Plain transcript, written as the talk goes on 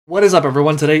What is up,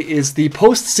 everyone? Today is the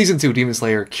post-Season 2 Demon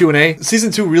Slayer Q&A.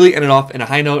 Season 2 really ended off in a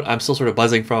high note. I'm still sort of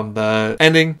buzzing from the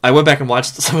ending. I went back and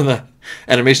watched some of the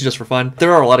animation just for fun.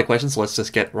 There are a lot of questions, so let's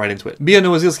just get right into it. Bia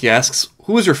Nowazilski asks,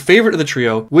 who is your favorite of the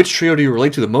trio? Which trio do you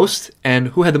relate to the most? And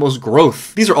who had the most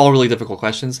growth? These are all really difficult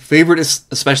questions. Favorite is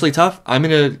especially tough. I'm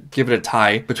gonna give it a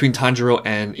tie between Tanjiro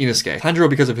and Inosuke. Tanjiro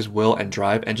because of his will and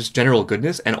drive and just general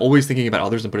goodness and always thinking about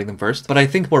others and putting them first. But I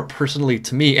think more personally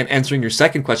to me, and answering your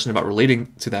second question about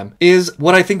relating to them, is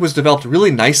what I think was developed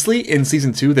really nicely in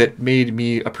Season 2 that made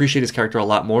me appreciate his character a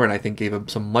lot more and I think gave him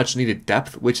some much needed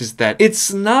depth, which is that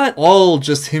it's not all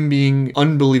just him being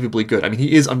unbelievably good. I mean,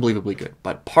 he is unbelievably good,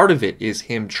 but part of it is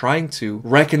him trying to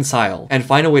reconcile and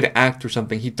find a way to act through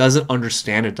something he doesn't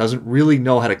understand and doesn't really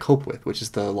know how to cope with, which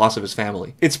is the loss of his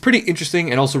family. It's pretty interesting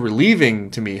and also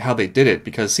relieving to me how they did it,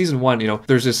 because Season 1, you know,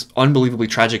 there's this unbelievably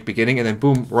tragic beginning and then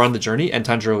boom, we're on the journey and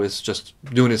Tanjiro is just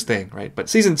doing his thing, right? But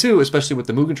Season 2, especially with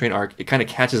the Mugen Train arc, it kind of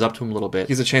catches up to him a little bit.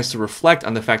 He has a chance to reflect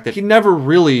on the fact that he never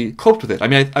really coped with it. I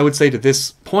mean, I would say to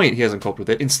this point, he hasn't coped with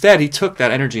it. Instead, he took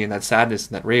that energy and that sadness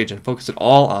and that rage and focused it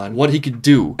all on what he could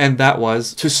do. And that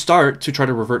was to start to try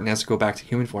to revert Nezuko back to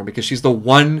human form, because she's the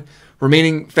one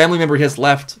remaining family member he has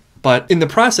left. But in the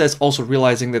process, also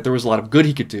realizing that there was a lot of good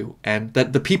he could do, and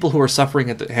that the people who are suffering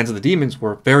at the hands of the demons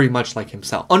were very much like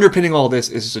himself. Underpinning all this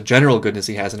is just a general goodness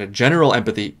he has and a general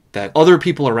empathy that other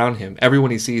people around him,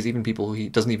 everyone he sees, even people who he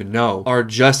doesn't even know, are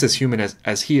just as human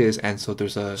as he is. And so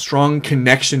there's a strong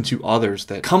connection to others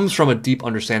that comes from a deep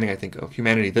understanding, I think, of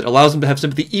humanity that allows him to have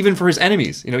sympathy even for his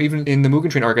enemies. You know, even in the Mugen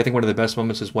Train arc, I think one of the best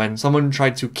moments is when someone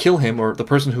tried to kill him, or the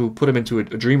person who put him into a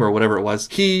dream or whatever it was.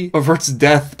 He averts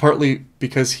death partly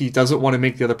because he doesn't want to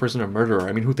make the other person a murderer.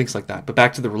 I mean, who thinks like that? But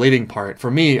back to the relating part, for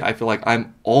me, I feel like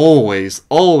I'm always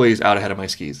out ahead of my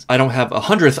skis. I don't have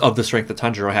 100th of the strength that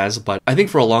Tanjiro has, but I think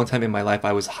for a long time in my life,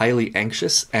 I was highly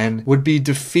anxious and would be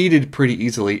defeated pretty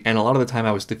easily, and a lot of the time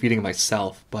I was defeating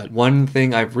myself. But one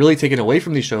thing I've really taken away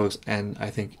from these shows, and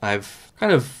I think I've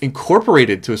kind of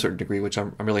incorporated to a certain degree, which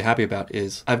I'm really happy about,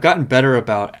 is I've gotten better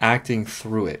about acting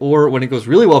through it. Or when it goes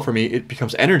really well for me, it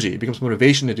becomes energy, it becomes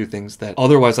motivation to do things that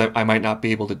otherwise I might not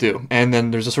be able to do. And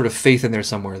then there's a sort of faith in there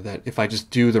somewhere that if I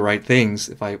just do the right things,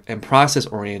 if I am process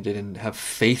oriented and have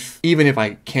faith, even if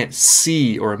I can't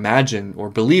see or imagine or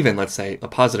believe in, let's say, a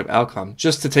positive outcome,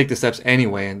 just to take the steps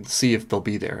anyway and see if they'll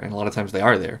be there. And a lot of times they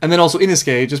are there. And then also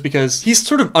Inosuke, just because he's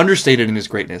sort of understated in his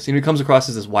greatness. You know, he comes across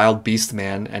as this wild beast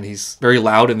man and he's very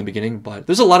loud in the beginning, but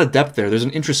there's a lot of depth there. There's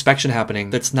an introspection happening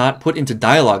that's not put into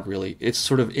dialogue really. It's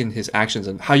sort of in his actions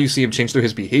and how you see him change through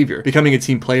his behavior. Becoming a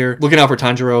team player, looking out for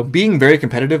Tanjiro, being very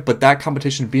competitive, but that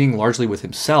competition being largely with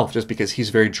himself just because he's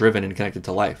very driven and connected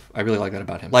to life. I really like that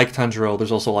about him. Like Tanjiro,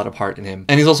 there's also a lot of heart in him.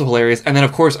 And he's also hilarious. And then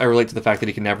of course I relate to the fact that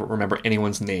he can never remember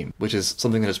anyone's name, which is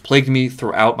something that has plagued me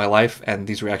throughout my life and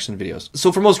these reaction videos.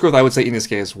 So for most growth, I would say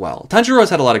Inosuke as well. Tanjiro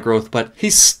has had a lot of growth, but he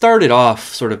started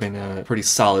off sort of in a pretty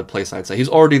solid place, I'd say. He's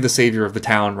already the savior of the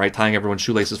town, right? Tying everyone's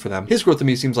shoelaces for them. His growth to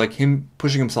me seems like him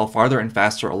pushing himself farther and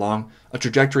faster along a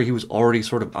trajectory he was already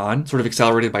sort of on, sort of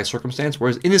accelerated by circumstance,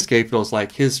 whereas Inosuke feels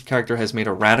like his character has made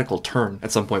a radical turn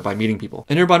at some point by meeting people.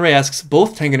 And Urban Ray asks,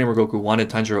 both Tengen and Rengoku wanted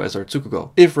Tanjiro as their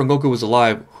Tsukugo. If Rengoku was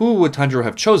alive, who would Tanjiro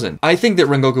have chosen? I think that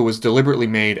Rengoku was deliberately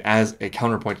made as a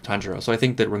counterpoint to Tanjiro, so I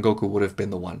think that Rengoku would have been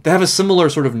the one. They have a similar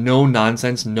sort of no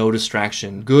nonsense, no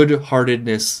distraction,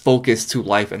 good-heartedness, focus to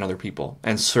life and other people,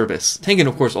 and service. Tengen,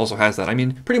 of course, also has that. I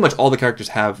mean, pretty much all the characters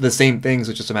have the same things,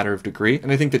 it's just a matter of degree, and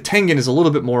I think that Tengen is a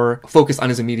little bit more focused on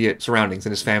his immediate surroundings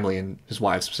and his family and his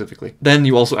wife specifically. Then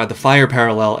you also add the fire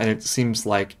parallel, and it seems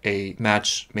like a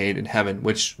match made in heaven,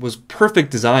 which was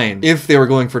perfect design if they were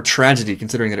going for tragedy,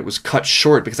 considering that it was cut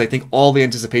short, because I think all the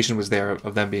anticipation was there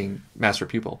of them being master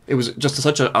pupil. It was just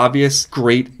such an obvious,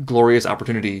 great, glorious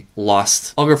opportunity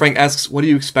lost. Olga Frank asks, what do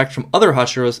you expect from other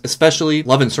Hashiras, especially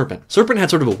Love and Serpent? Serpent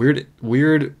had sort of a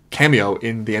weird cameo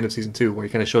in the end of Season 2 where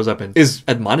he kind of shows up and is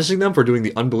admonishing them for doing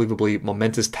the unbelievably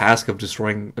momentous task of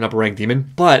destroying an upper rank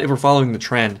demon. But if we're following the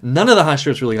trend, none of the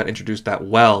Hashiras really got introduced that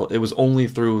well. It was only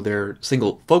through their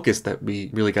single focus that we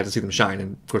really got to see them shine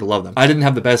and grow to love them. I didn't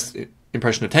have the best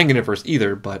impression of Tengen at first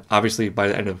either, but obviously by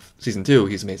the end of Season 2,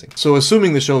 he's amazing. So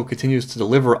assuming the show continues to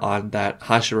deliver on that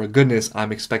Hashira goodness,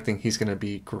 I'm expecting he's going to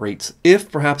be great,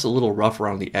 if perhaps a little rough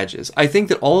around the edges. I think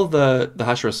that all of the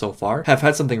Hashiras so far have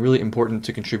had something really important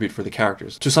to contribute for the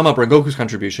characters. To sum up Rengoku's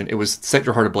contribution, it was set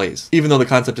your heart ablaze, even though the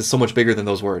concept is so much bigger than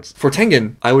those words. For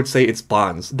Tengen, I would say it's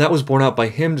bonds. That was borne out by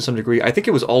him to some degree. I think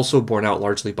it was also borne out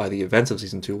largely by the events of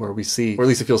Season 2, where we see, or at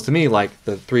least it feels to me like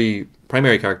the three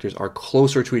primary characters are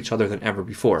closer to each other than ever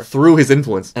before through his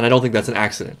influence, and I don't think that's an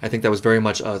accident. I think that was very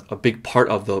much a big part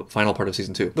of the final part of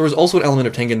season 2. There was also an element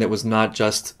of Tengen that was not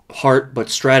just heart, but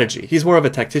strategy. He's more of a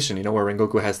tactician, you know, where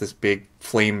Rengoku has this big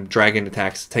flame dragon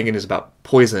attacks. Tengen is about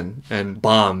poison and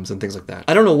bombs and things like that.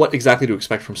 I don't know what exactly to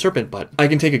expect from Serpent, but I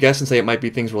can take a guess and say it might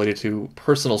be things related to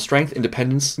personal strength,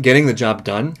 independence, getting the job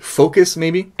done, focus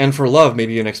maybe, and for love,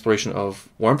 maybe an exploration of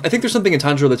warmth. I think there's something in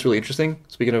Tanjiro that's really interesting,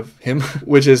 speaking of him,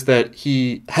 which is that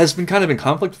he has been kind of in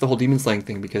conflict with the whole demon slaying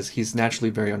thing because he's naturally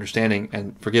very understanding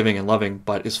and forgiving and loving,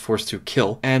 but is forced to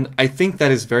kill. And I think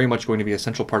that is very much going to be a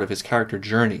central part of his character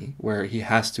journey, where he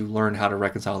has to learn how to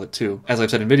reconcile the two. As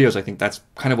I've said in videos, I think that's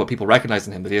kind of what people recognize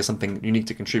in him, that he has something unique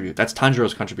to contribute. That's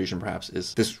Tanjiro's contribution, perhaps,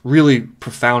 is this really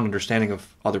profound understanding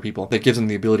of other people that gives him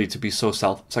the ability to be so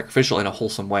self-sacrificial in a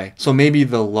wholesome way. So maybe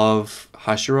the love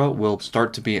Hashira will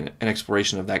start to be an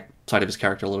exploration of that side of his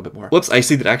character a little bit more. Whoops, I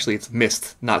see that actually it's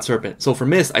Mist, not Serpent. So for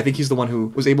Mist, I think he's the one who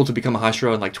was able to become a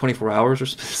Hashira in like 24 hours or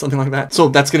something like that. So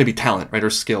that's going to be talent, right? Or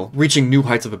skill. Reaching new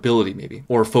heights of ability, maybe.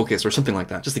 Or focus, or something like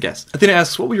that. Just a guess. Athena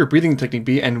asks, what would your breathing technique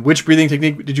be, and which breathing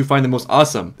technique did you find the most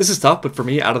awesome? This is tough, but for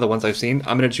me, out of the ones I've seen,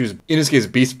 I'm going to choose, in this case,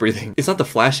 beast breathing. It's not the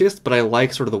flashiest, but I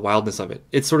like sort of the wildness of it.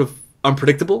 It's sort of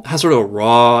unpredictable, has sort of a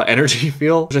raw energy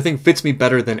feel, which I think fits me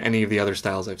better than any of the other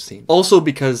styles I've seen. Also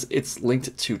because it's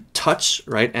linked to touch,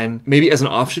 right? And maybe as an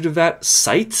offshoot of that,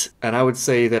 sight. And I would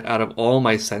say that out of all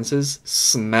my senses,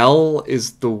 smell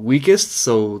is the weakest,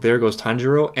 so there goes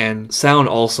Tanjiro, and sound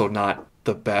also not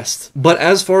the best. But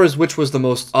as far as which was the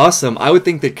most awesome, I would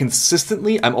think that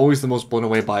consistently, I'm always the most blown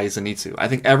away by Zenitsu. I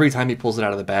think every time he pulls it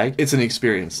out of the bag, it's an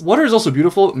experience. Water is also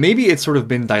beautiful. Maybe it's sort of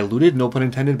been diluted, no pun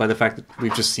intended, by the fact that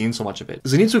we've just seen so much of it.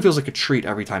 Zenitsu feels like a treat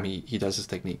every time he does his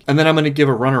technique. And then I'm going to give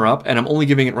a runner-up, and I'm only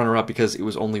giving it runner-up because it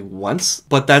was only once.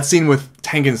 But that scene with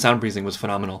Tengen's sound breathing was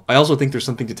phenomenal. I also think there's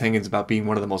something to Tengen's about being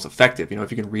one of the most effective. You know, if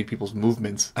you can read people's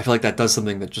movements, I feel like that does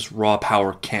something that just raw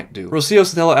power can't do. Rocio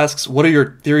Sotelo asks, what are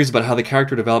your theories about how the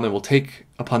character development will take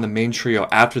upon the main trio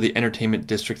after the Entertainment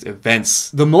District events?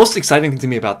 The most exciting thing to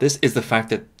me about this is the fact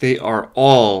that they are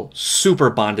all super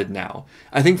bonded now.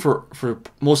 I think for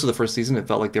most of the first season, it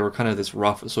felt like they were kind of this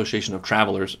rough association of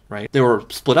travelers, right? They were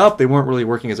split up. They weren't really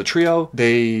working as a trio.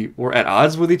 They were at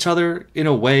odds with each other in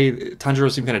a way.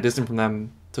 Tanjiro seemed kind of distant from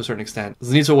them to a certain extent.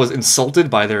 Zenitsu was insulted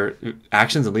by their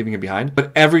actions and leaving him behind,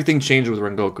 but everything changed with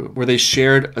Rengoku, where they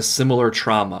shared a similar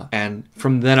trauma, and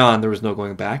from then on there was no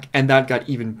going back, and that got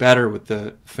even better with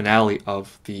the finale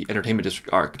of the Entertainment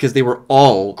District arc, because they were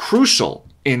all crucial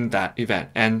in that event,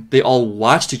 and they all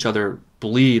watched each other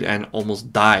bleed and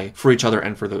almost die for each other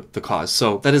and for the cause.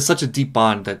 So that is such a deep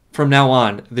bond that from now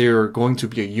on, they're going to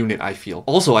be a unit, I feel.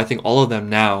 Also, I think all of them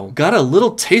now got a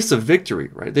little taste of victory,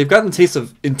 right? They've gotten a taste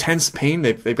of intense pain.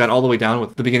 They've got all the way down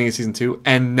with the beginning of season 2.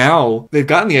 And now they've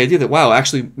gotten the idea that, wow,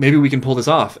 actually, maybe we can pull this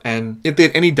off. And if they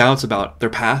had any doubts about their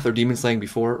path or demon slaying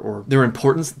before or their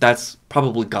importance, that's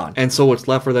probably gone. And so what's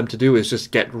left for them to do is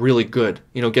just get really good,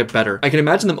 you know, get better. I can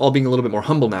imagine them all being a little bit more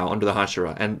humble now under the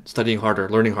Hashira and studying harder,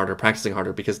 learning harder, practicing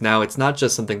harder, because now it's not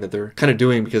just something that they're kind of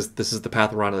doing because this is the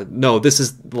path we're on. No, this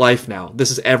is life now.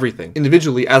 This is everything.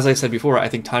 Individually, as I said before, I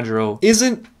think Tanjiro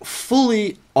isn't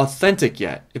fully authentic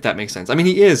yet, if that makes sense. I mean,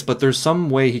 he is, but there's some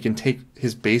way he can take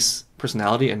his base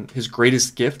personality and his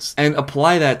greatest gifts and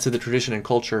apply that to the tradition and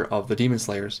culture of the Demon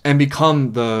Slayers and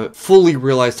become the fully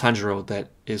realized Tanjiro that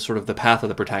is sort of the path of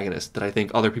the protagonist that I think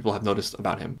other people have noticed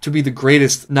about him. To be the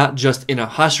greatest, not just in a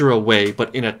Hashira way,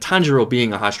 but in a Tanjiro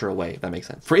being a Hashira way, if that makes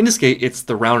sense. For Inosuke, it's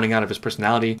the rounding out of his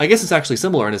personality. I guess it's actually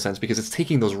similar in a sense because it's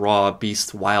taking those raw,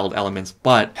 beast, wild elements,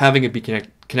 but having it be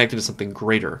connected to something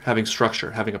greater, having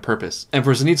structure, having a purpose. And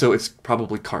for Zenitsu, it's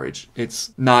probably courage.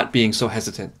 It's not being so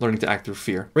hesitant, learning to act through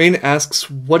fear. Rain asks,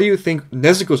 what do you think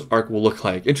Nezuko's arc will look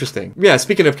like? Interesting. Yeah,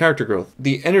 speaking of character growth,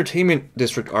 the Entertainment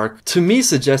District arc, to me,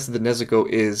 suggested that Nezuko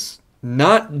is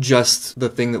not just the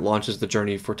thing that launches the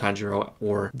journey for Tanjiro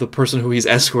or the person who he's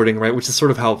escorting, right? Which is sort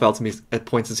of how it felt to me at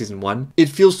points in season 1. It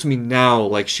feels to me now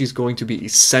like she's going to be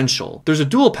essential. There's a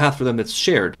dual path for them that's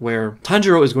shared, where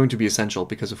Tanjiro is going to be essential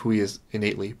because of who he is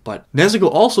innately, but Nezuko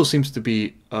also seems to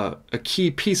be a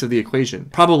key piece of the equation,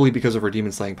 probably because of her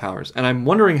demon slaying powers. And I'm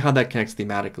wondering how that connects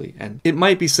thematically. And it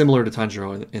might be similar to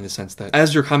Tanjiro in the sense that,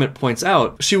 as your comment points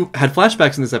out, she had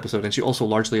flashbacks in this episode, and she also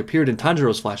largely appeared in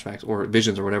Tanjiro's flashbacks or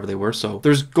visions or whatever they were. her, so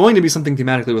there's going to be something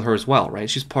thematically with her as well, right?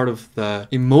 She's part of the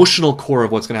emotional core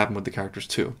of what's going to happen with the characters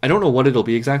too. I don't know what it'll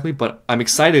be exactly, but I'm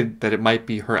excited that it might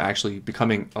be her actually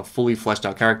becoming a fully fleshed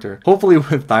out character, hopefully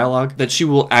with dialogue, that she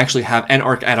will actually have an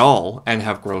arc at all and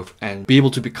have growth and be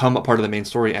able to become a part of the main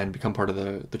story and become part of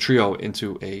the trio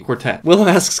into a quartet. Willem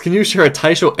asks, can you share a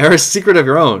Taisho era secret of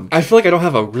your own? I feel like I don't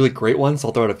have a really great one, so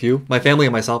I'll throw out a few. My family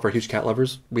and myself are huge cat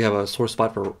lovers. We have a sore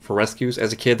spot for rescues.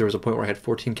 As a kid, there was a point where I had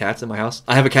 14 cats in my house.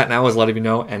 I have a cat now, as a lot of you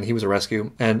know, and he was a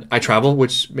rescue. And I travel,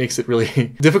 which makes it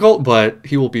really difficult, but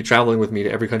he will be traveling with me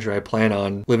to every country I plan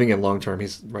on living in long term.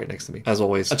 He's right next to me, as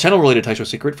always. A channel related Taisho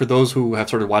Secret. For those who have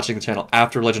started watching the channel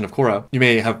after Legend of Korra, you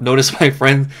may have noticed my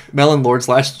friend Melon Lord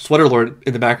 / Sweater Lord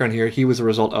in the background here. He was a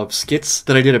result of skits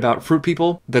that I did about fruit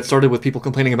people that started with people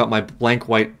complaining about my blank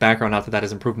white background. Not that that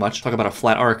has improved much. Talk about a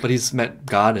flat arc, but he's met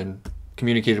God and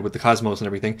communicated with the cosmos and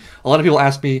everything. A lot of people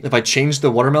asked me if I changed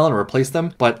the watermelon or replaced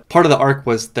them, but part of the arc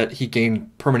was that he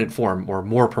gained permanent form, or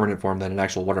more permanent form than an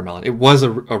actual watermelon. It was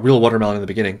a real watermelon in the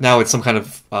beginning. Now it's some kind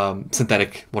of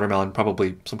synthetic watermelon,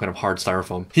 probably some kind of hard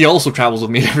styrofoam. He also travels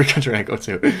with me in every country I go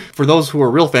to. For those who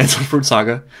are real fans of Fruit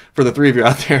Saga, for the three of you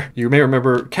out there, you may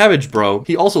remember Cabbage Bro.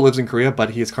 He also lives in Korea,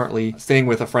 but he is currently staying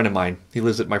with a friend of mine. He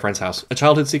lives at my friend's house. A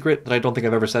childhood secret that I don't think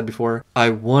I've ever said before.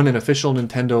 I won an official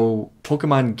Nintendo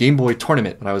Pokemon Game Boy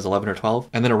tournament when I was 11 or 12.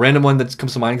 And then a random one that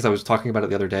comes to mind because I was talking about it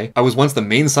the other day. I was once the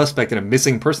main suspect in a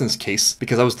missing persons case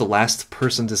because I was the last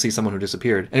person to see someone who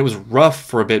disappeared. And it was rough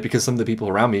for a bit because some of the people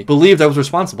around me believed I was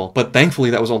responsible. But thankfully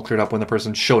that was all cleared up when the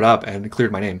person showed up and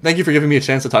cleared my name. Thank you for giving me a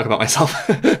chance to talk about myself.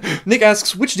 Nick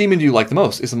asks, which demon do you like the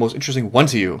most? Is the most interesting one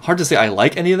to you? Hard to say I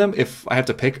like any of them. If I have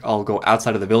to pick, I'll go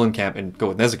outside of the villain camp and go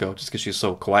with Nezuko just because she's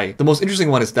so kawaii. The most interesting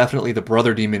one is definitely the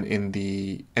brother demon in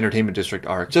the Entertainment District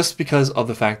arc, just because of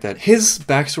the fact that his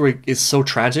backstory is so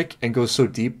tragic and goes so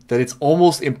deep that it's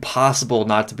almost impossible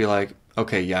not to be like,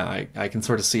 okay, yeah, I can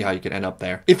sort of see how you could end up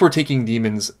there. If we're taking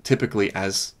demons typically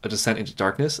as a descent into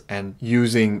darkness and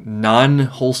using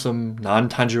non-wholesome,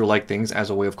 non-Tanjiro-like things as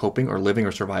a way of coping or living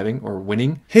or surviving or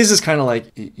winning, his is kind of like,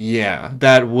 yeah,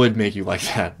 that would make you like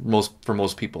that for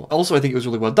most people. Also, I think it was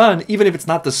really well done. Even if it's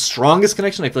not the strongest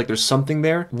connection, I feel like there's something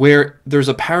there where there's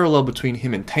a parallel between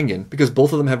him and Tengen, because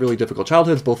both of them have really difficult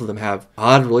childhoods, both of them have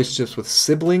odd relationships with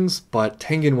siblings, but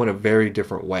Tengen went a very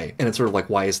different way. And it's sort of like,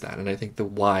 why is that? And I think the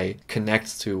why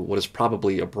connects to what is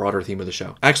probably a broader theme of the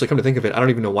show. Actually, come to think of it, I don't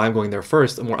even know why I'm going there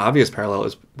first. A more obvious parallel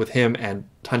is with him and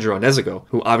Tanjiro and Nezuko,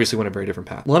 who obviously went a very different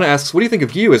path. Lana asks, what do you think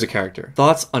of Giyuu as a character?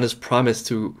 Thoughts on his promise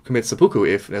to commit seppuku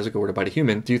if Nezuko were to bite a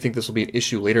human? Do you think this will be an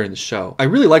issue later in the show? I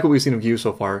really like what we've seen of Giyuu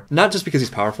so far, not just because he's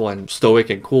powerful and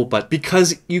stoic and cool, but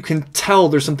because you can tell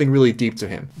there's something really deep to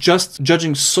him. Just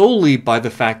judging solely by the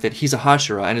fact that he's a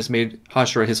Hashira and has made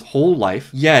Hashira his whole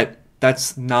life, yet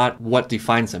that's not what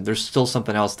defines him. There's still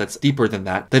something else that's deeper than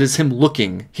that. That is him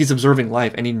looking. He's observing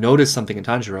life and he noticed something in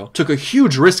Tanjiro. Took a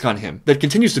huge risk on him that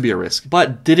continues to be a risk,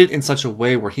 but did it in such a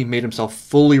way where he made himself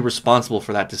fully responsible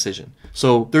for that decision.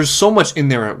 So there's so much in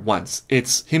there at once.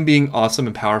 It's him being awesome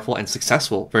and powerful and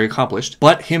successful, very accomplished,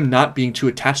 but him not being too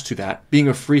attached to that, being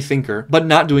a free thinker, but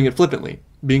not doing it flippantly,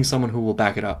 being someone who will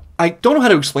back it up. I don't know how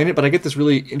to explain it, but I get this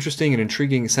really interesting and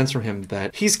intriguing sense from him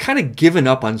that he's kind of given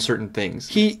up on certain things.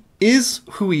 He is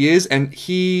who he is and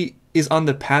he is on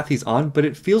the path he's on, but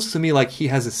it feels to me like he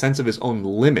has a sense of his own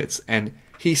limits and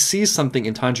he sees something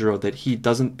in Tanjiro that he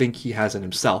doesn't think he has in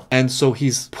himself. And so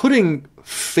he's putting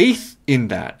faith in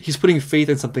that. He's putting faith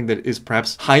in something that is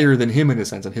perhaps higher than him in a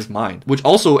sense, in his mind, which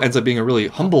also ends up being a really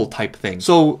humble type thing.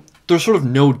 So there's sort of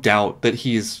no doubt that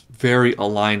he is very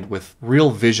aligned with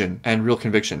real vision and real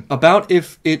conviction. About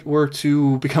if it were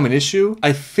to become an issue,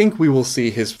 I think we will see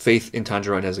his faith in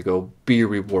Tanjiro and Nezuko be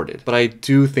rewarded, but I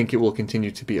do think it will continue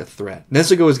to be a threat.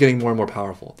 Nezuko is getting more and more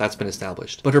powerful. That's been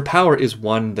established. But her power is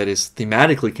one that is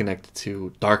thematically connected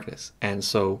to darkness. And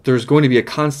so there's going to be a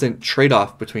constant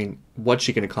trade-off between what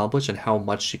she can accomplish and how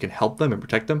much she can help them and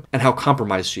protect them and how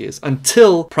compromised she is,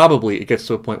 until probably it gets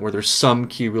to a point where there's some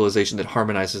key realization that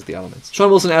harmonizes the elements. Sean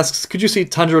Wilson asks, could you see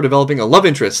Tanjiro developing a love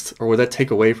interest, or would that take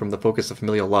away from the focus of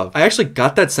familial love? I actually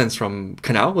got that sense from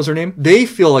Kanao, was her name? They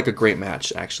feel like a great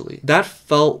match, actually. That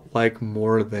felt like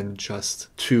more than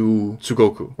just two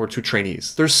Tsugoku or two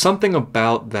trainees. There's something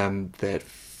about them that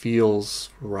feels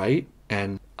right,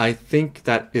 and I think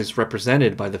that is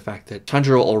represented by the fact that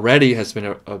Tanjiro already has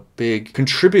been a big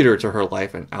contributor to her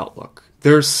life and outlook.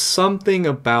 There's something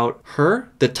about her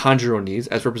that Tanjiro needs,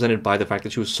 as represented by the fact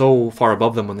that she was so far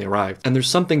above them when they arrived. And there's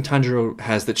something Tanjiro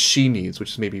has that she needs,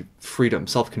 which is maybe freedom,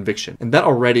 self-conviction. And that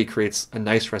already creates a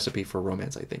nice recipe for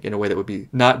romance, I think, in a way that would be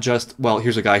not just, well,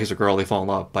 here's a guy, here's a girl, they fall in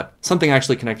love, but something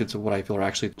actually connected to what I feel are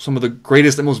actually some of the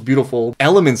greatest and most beautiful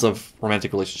elements of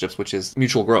romantic relationships, which is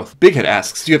mutual growth. Big Head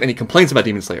asks, do you have any complaints about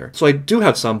Demon Slayer? So I do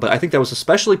have some, but I think that was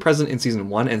especially present in season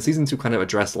 1, and season 2 kind of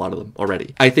addressed a lot of them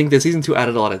already. I think that season 2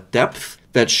 added a lot of depth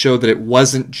that showed that it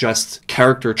wasn't just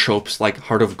character tropes like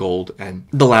Heart of Gold and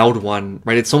The Loud One,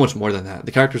 right? It's so much more than that.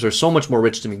 The characters are so much more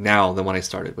rich to me now than when I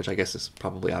started, which I guess is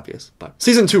probably obvious. But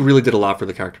season 2 really did a lot for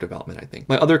the character development, I think.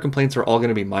 My other complaints are all going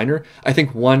to be minor. I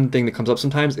think one thing that comes up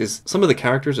sometimes is some of the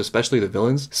characters, especially the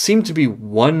villains, seem to be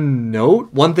one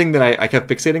note. One thing that I kept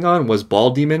fixating on was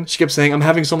Ball Demon. She kept saying, I'm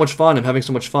having so much fun, I'm having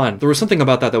so much fun. There was something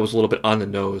about that was a little bit on the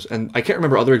nose, and I can't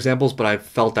remember other examples, but I've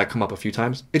felt that come up a few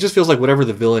times. It just feels like whatever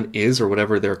the villain is or whatever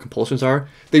their compulsions are,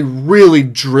 they really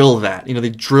drill that. You know,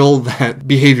 they drill that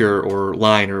behavior or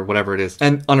line or whatever it is.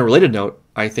 And on a related note,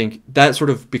 I think that sort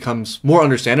of becomes more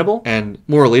understandable and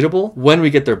more relatable when we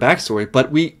get their backstory, but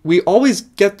we always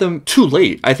get them too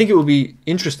late. I think it would be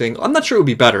interesting. I'm not sure it would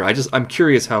be better. I'm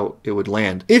curious how it would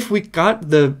land if we got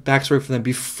the backstory for them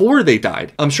before they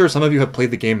died. I'm sure some of you have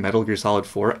played the game Metal Gear Solid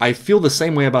 4. I feel the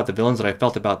same way about the villains that I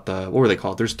felt about the, what were they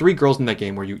called? There's 3 girls in that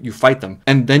game where you fight them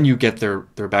and then you get their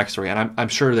backstory. And I'm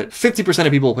sure that 50%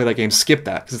 of people who play that game skip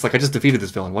that because it's like, I just defeated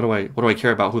this villain. What do I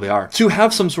care about who they are? To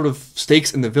have some sort of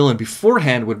stakes in the villain beforehand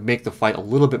would make the fight a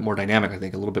little bit more dynamic, I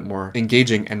think, a little bit more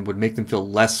engaging, and would make them feel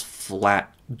less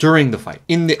flat during the fight.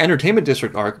 In the Entertainment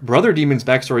District arc, Brother Demon's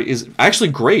backstory is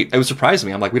actually great. It was surprising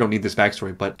me. I'm like, we don't need this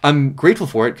backstory, but I'm grateful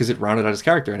for it because it rounded out his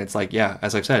character. And it's like, yeah,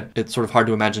 as I've said, it's sort of hard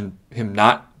to imagine him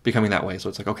not becoming that way. So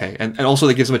it's like, okay. And also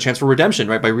that gives him a chance for redemption,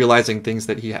 right? By realizing things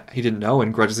that he didn't know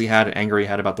and grudges he had and anger he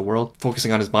had about the world.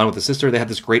 Focusing on his bond with his sister. They had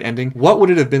this great ending. What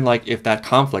would it have been like if that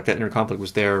conflict, that inner conflict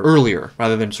was there earlier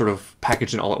rather than sort of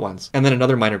packaged in all at once? And then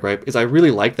another minor gripe is I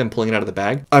really like them pulling it out of the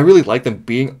bag. I really like them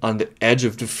being on the edge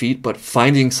of defeat, but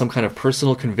finding some kind of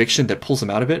personal conviction that pulls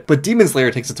them out of it. But Demon Slayer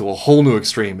takes it to a whole new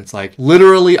extreme. It's like,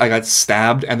 literally, I got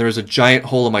stabbed and there's a giant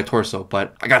hole in my torso,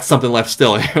 but I got something left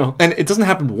still, you know? And it doesn't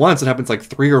happen once. It happens like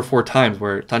 3 or 4 times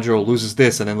where Tanjiro loses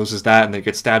this and then loses that and then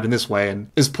gets stabbed in this way and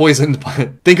is poisoned, but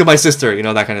think of my sister, you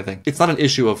know, that kind of thing. It's not an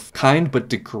issue of kind, but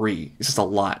degree. It's just a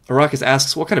lot. Arrakis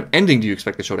asks, what kind of ending do you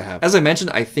expect the show to have? As I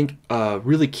mentioned, I think a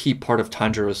really key part of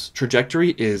Tanjiro's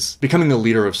trajectory is becoming a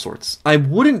leader of sorts. I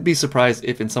wouldn't be surprised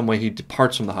if in some way he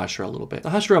departs from the Hashira a little bit.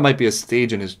 The Hashira might be a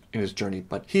stage in his journey,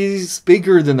 but he's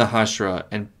bigger than the Hashira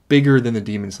and bigger than the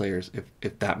Demon Slayers,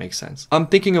 if that makes sense. I'm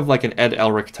thinking of like an Ed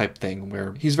Elric type thing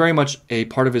where he's very much a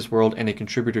part of his world and a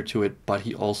contributor to it, but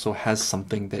he also has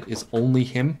something that is only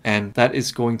him, and that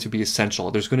is going to be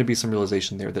essential. There's going to be some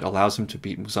realization there that allows him to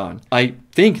beat Muzan. I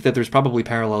think that there's probably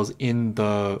parallels in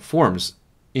the forms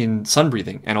in sun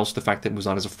breathing, and also the fact that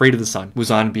Muzan is afraid of the sun.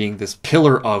 Muzan being this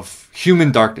pillar of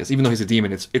human darkness. Even though he's a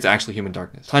demon, it's actually human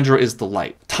darkness. Tanjiro is the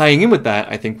light. Tying in with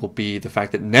that, I think, will be the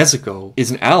fact that Nezuko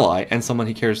is an ally and someone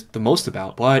he cares the most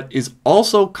about, but is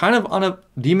also kind of on a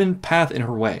demon path in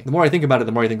her way. The more I think about it,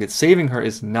 the more I think that saving her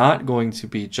is not going to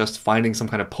be just finding some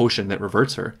kind of potion that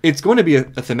reverts her. It's going to be a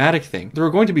thematic thing. There are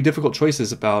going to be difficult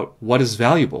choices about what is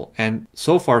valuable, and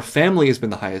so far, family has been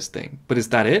the highest thing. But is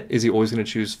that it? Is he always going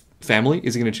to choose family?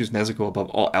 Is he going to choose Nezuko above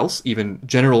all else? Even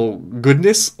general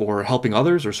goodness or helping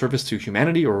others or service to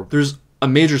humanity? Or there's a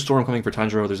major storm coming for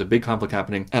Tanjiro. There's a big conflict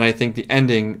happening. And I think the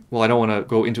ending, well, I don't want to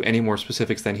go into any more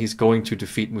specifics than he's going to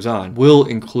defeat Muzan, will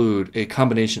include a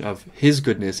combination of his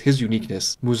goodness, his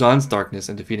uniqueness, Muzan's darkness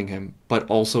and defeating him, but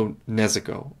also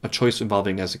Nezuko, a choice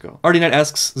involving Nezuko. Artie Knight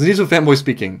asks, Zenitsu fanboy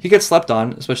speaking. He gets slept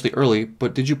on, especially early,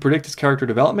 but did you predict his character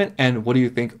development? And what do you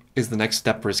think is the next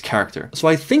step for his character? So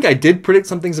I think I did predict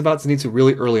some things about Zenitsu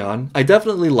really early on. I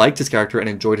definitely liked his character and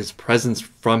enjoyed his presence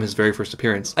from his very first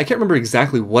appearance. I can't remember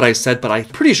exactly what I said, but I'm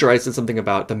pretty sure I said something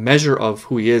about the measure of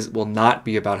who he is will not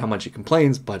be about how much he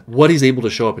complains, but what he's able to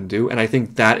show up and do. And I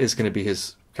think that is going to be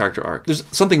his character arc. There's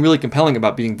something really compelling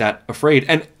about being that afraid,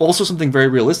 and also something very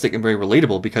realistic and very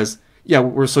relatable, because yeah,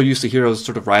 we're so used to heroes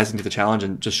sort of rising to the challenge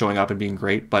and just showing up and being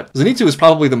great, but Zenitsu is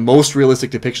probably the most realistic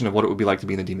depiction of what it would be like to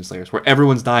be in the Demon Slayers, where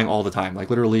everyone's dying all the time.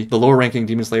 Like literally, the lower ranking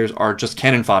Demon Slayers are just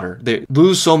cannon fodder. They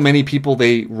lose so many people,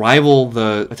 they rival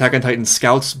the Attack on Titan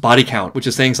scouts body count, which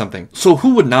is saying something. So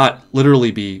who would not literally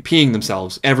be peeing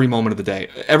themselves every moment of the day?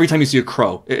 Every time you see a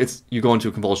crow, you go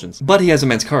into convulsions. But he has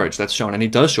immense courage, that's shown, and he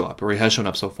does show up, or he has shown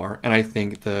up so far. And I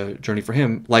think the journey for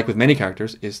him, like with many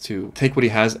characters, is to take what he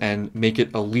has and make it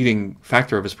a leading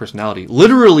factor of his personality,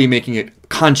 literally making it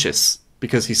conscious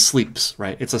because he sleeps,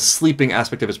 right? It's a sleeping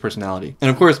aspect of his personality. And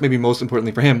of course, maybe most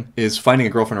importantly for him is finding a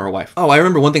girlfriend or a wife. Oh, I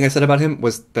remember one thing I said about him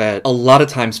was that a lot of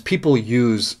times people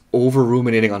use over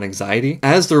ruminating on anxiety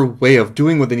as their way of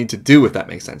doing what they need to do, if that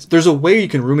makes sense. There's a way you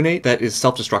can ruminate that is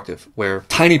self-destructive, where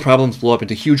tiny problems blow up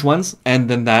into huge ones, and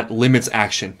then that limits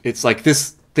action. It's like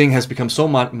this thing has become so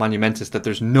monumentous that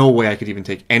there's no way I could even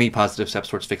take any positive steps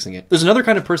towards fixing it. There's another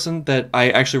kind of person that I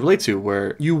actually relate to,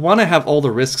 where you want to have all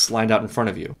the risks lined out in front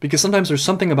of you, because sometimes there's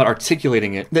something about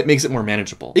articulating it that makes it more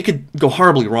manageable. It could go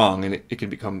horribly wrong and it could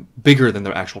become bigger than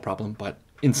the actual problem, but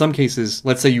in some cases,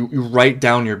 let's say you write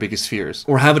down your biggest fears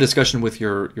or have a discussion with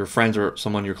your friends or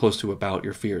someone you're close to about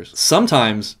your fears.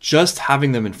 Sometimes just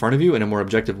having them in front of you in a more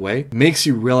objective way makes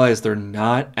you realize they're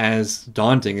not as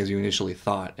daunting as you initially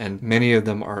thought. And many of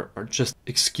them are just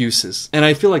excuses. And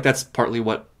I feel like that's partly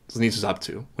what Zenitsu's up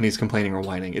to when he's complaining or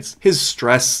whining. It's his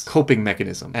stress coping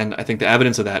mechanism. And I think the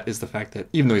evidence of that is the fact that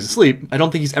even though he's asleep, I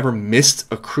don't think he's ever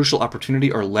missed a crucial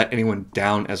opportunity or let anyone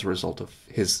down as a result of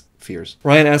his fears.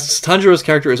 Ryan asks, Tanjiro's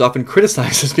character is often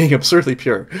criticized as being absurdly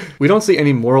pure. We don't see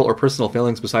any moral or personal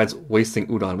failings besides wasting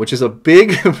udon, which is a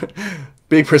big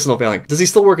personal failing. Does he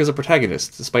still work as a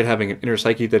protagonist, despite having an inner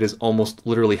psyche that is almost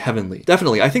literally heavenly?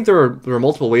 Definitely. I think there are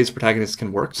multiple ways protagonists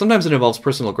can work. Sometimes it involves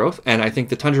personal growth, and I think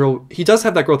that Tanjiro, he does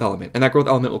have that growth element, and that growth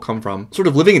element will come from sort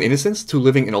of living in innocence to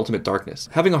living in ultimate darkness.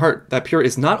 Having a heart that pure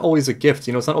is not always a gift,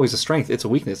 it's not always a strength, it's a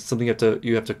weakness. It's something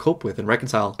you have to cope with and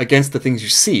reconcile against the things you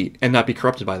see and not be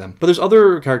corrupted by them. But there's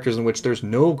other characters in which there's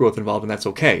no growth involved, and that's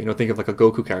okay. Think of like a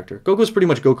Goku character. Goku's pretty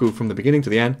much Goku from the beginning to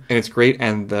the end, and it's great,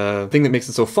 and the thing that makes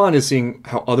it so fun is seeing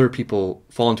how other people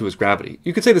fall into his gravity.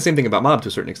 You could say the same thing about Mob to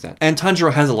a certain extent. And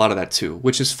Tanjiro has a lot of that too,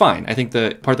 which is fine. I think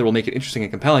the part that will make it interesting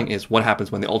and compelling is what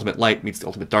happens when the ultimate light meets the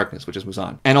ultimate darkness, which is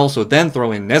Muzan. And also then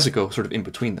throw in Nezuko sort of in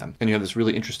between them. And you have this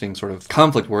really interesting sort of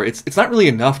conflict where it's not really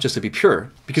enough just to be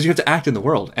pure, because you have to act in the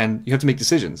world and you have to make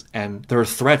decisions, and there are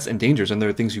threats and dangers and there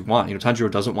are things you want.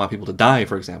 Tanjiro doesn't want people to die,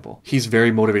 for example. He's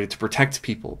very motivated to protect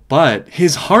people, but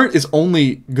his heart is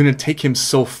only going to take him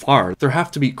so far. There have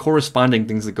to be corresponding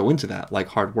things that go into that, like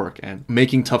hard work and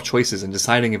making tough choices and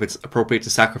deciding if it's appropriate to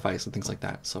sacrifice and things like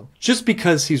that. So just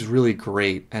because he's really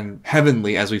great and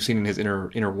heavenly, as we've seen in his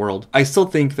inner world, I still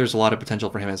think there's a lot of potential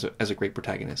for him as a great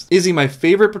protagonist. Is he my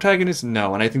favorite protagonist?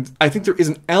 No. And I think there is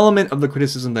an element of the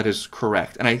criticism that is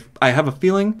correct. And I have a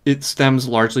feeling it stems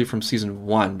largely from season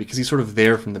 1, because he's sort of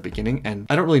there from the beginning, and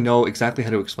I don't really know exactly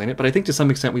how to explain it, but I think to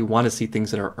some extent we want to see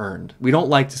things that are earned. We don't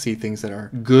like to see things that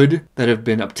are good, that have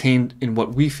been obtained in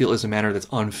what we feel is a manner that's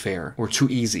unfair or too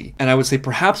easy. And I would say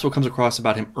perhaps what comes across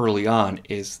about him early on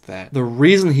is that the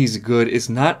reason he's good is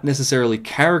not necessarily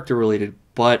character related,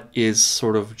 but is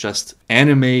sort of just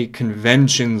anime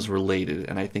conventions related,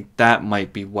 and I think that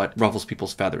might be what ruffles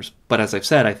people's feathers. But as I've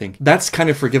said, I think that's kind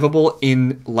of forgivable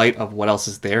in light of what else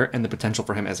is there and the potential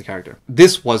for him as a character.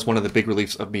 This was one of the big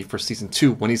reliefs of me for season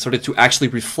 2, when he started to actually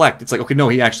reflect. It's like, okay, no,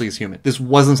 he actually is human. This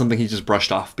wasn't something he just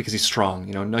brushed off because he's strong,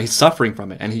 no, he's suffering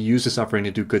from it, and he used his suffering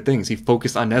to do good things. He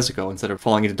focused on Nezuko instead of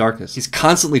falling into darkness. He's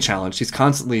constantly challenged, he's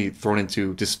constantly thrown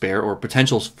into despair or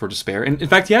potentials for despair, and in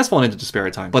fact he has fallen into despair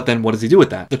at times. But then what does he do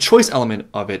with that? The choice element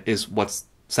of it is what's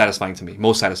satisfying to me,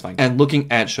 most satisfying. And looking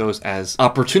at shows as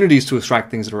opportunities to extract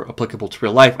things that are applicable to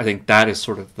real life, I think that is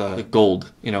sort of the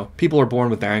gold. People are born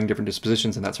with varying different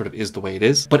dispositions, and that sort of is the way it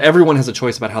is. But everyone has a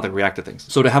choice about how they react to things.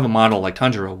 So to have a model like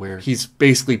Tanjiro, where he's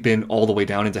basically been all the way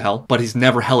down into hell, but he's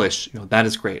never hellish, that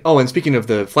is great. Oh, and speaking of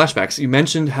the flashbacks, you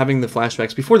mentioned having the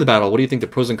flashbacks before the battle. What do you think the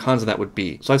pros and cons of that would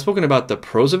be? So I've spoken about the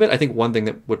pros of it. I think one thing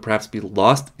that would perhaps be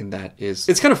lost in that is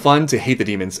it's kind of fun to hate the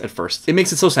demons at first. It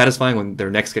makes it so satisfying when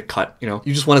their necks get cut. You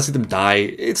just want to see them die.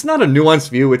 It's not a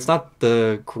nuanced view. It's not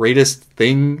the greatest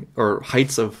thing or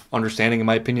heights of understanding, in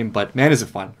my opinion, but man, is it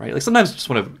fun, right? Like sometimes you just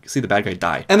want to see the bad guy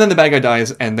die. And then the bad guy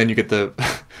dies, and then you get the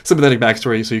sympathetic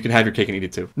backstory so you can have your cake and eat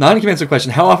it too. Non-commensurate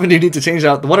question, how often do you need to change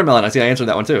out the watermelon? I answered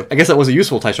that one too. I guess that was a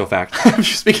useful Taisho fact.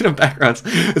 Speaking of backgrounds,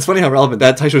 it's funny how relevant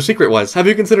that Taisho Secret was. Have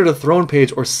you considered a throne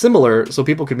page or similar so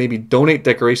people could maybe donate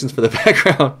decorations for the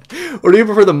background? Or do you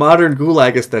prefer the modern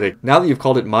gulag aesthetic? Now that you've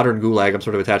called it modern gulag, I'm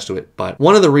sort of attached to it. But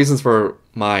one of the reasons for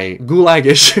my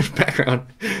gulag-ish background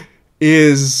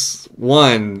is,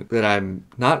 one, that I'm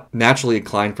not naturally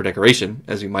inclined for decoration,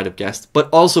 as you might have guessed, but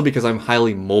also because I'm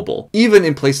highly mobile. Even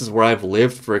in places where I've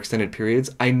lived for extended periods,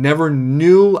 I never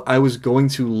knew I was going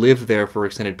to live there for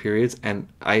extended periods, and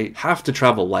I have to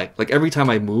travel light. Like every time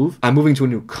I move, I'm moving to a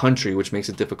new country, which makes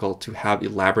it difficult to have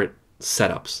elaborate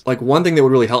setups. Like one thing that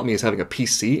would really help me is having a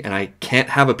PC, and I can't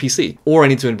have a PC. Or I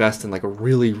need to invest in like a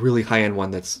really, really high-end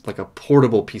one that's like a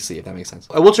portable PC, if that makes sense.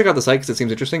 I will check out the site because it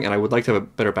seems interesting, and I would like to have a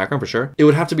better background for sure. It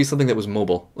would have to be something that was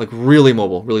mobile, like really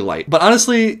mobile, really light. But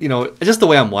honestly, you know, just the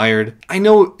way I'm wired, I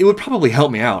know it would probably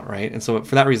help me out, right? And so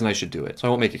for that reason, I should do it. So I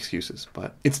won't make excuses,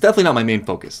 but it's definitely not my main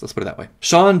focus. Let's put it that way.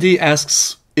 Sean D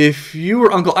asks, if you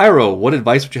were Uncle Iroh, what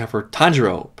advice would you have for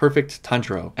Tanjiro, perfect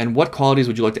Tanjiro? And what qualities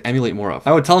would you like to emulate more of?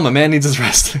 I would tell him a man needs his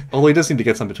rest. Although he does seem to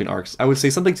get some between arcs. I would say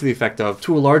something to the effect of,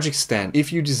 to a large extent,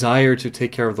 if you desire to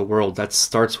take care of the world, that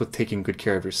starts with taking good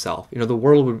care of yourself. You know, the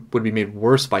world would be made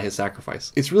worse by his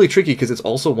sacrifice. It's really tricky because it's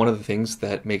also one of the things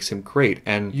that makes him great.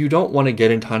 And you don't want to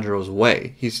get in Tanjiro's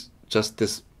way. He's just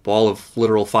this ball of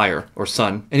literal fire or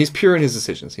sun, and he's pure in his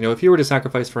decisions. You know, if he were to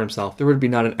sacrifice for himself, there would be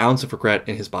not an ounce of regret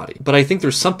in his body. But I think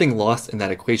there's something lost in that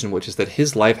equation, which is that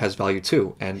his life has value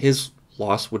too, and his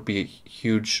loss would be a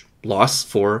huge loss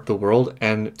for the world,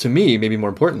 and to me, maybe more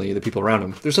importantly, the people around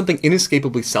him. There's something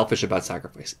inescapably selfish about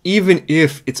sacrifice, even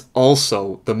if it's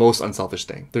also the most unselfish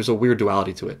thing. There's a weird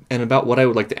duality to it. And about what I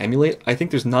would like to emulate, I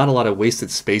think there's not a lot of wasted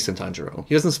space in Tanjiro.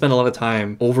 He doesn't spend a lot of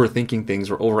time overthinking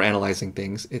things or overanalyzing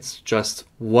things. It's just,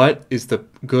 what is the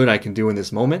good I can do in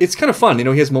this moment? It's kind of fun. You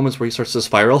know, he has moments where he starts to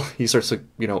spiral. He starts to,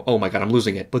 you know, oh my God, I'm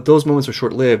losing it. But those moments are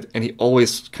short-lived, and he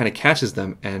always kind of catches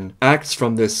them and acts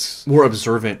from this more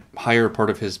observant, higher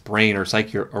part of his brain or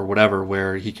psyche or whatever,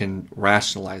 where he can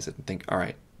rationalize it and think, all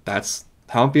right, that's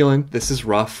how I'm feeling. This is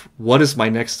rough. What is my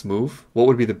next move? What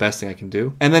would be the best thing I can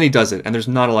do? And then he does it, and there's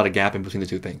not a lot of gap in between the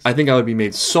two things. I think I would be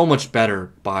made so much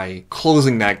better by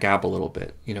closing that gap a little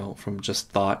bit, you know, from just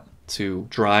thought to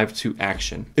drive to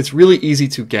action. It's really easy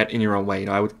to get in your own way. You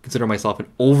know, I would consider myself an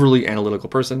overly analytical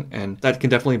person, and that can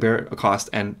definitely bear a cost,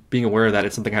 and being aware of that,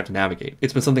 it's something I have to navigate.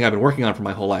 It's been something I've been working on for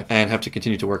my whole life and have to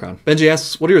continue to work on. Benji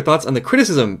asks, what are your thoughts on the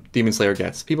criticism Demon Slayer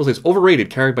gets? People say it's overrated,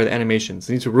 carried by the animation.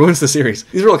 Zenitsu ruins the series.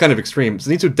 These are all kind of extreme.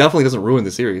 Zenitsu definitely doesn't ruin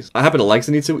the series. I happen to like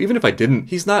Zenitsu, even if I didn't.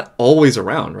 He's not always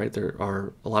around, right? There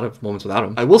are a lot of moments without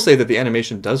him. I will say that the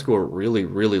animation does go a really,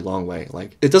 really long way.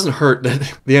 Like, it doesn't hurt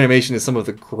that the animation is some of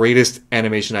the greatest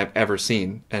animation I've ever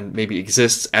seen, and maybe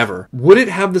exists ever. Would it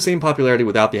have the same popularity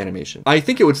without the animation? I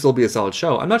think it would still be a solid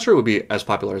show. I'm not sure it would be as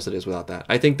popular as it is without that.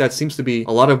 I think that seems to be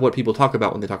a lot of what people talk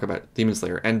about when they talk about Demon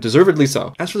Slayer, and deservedly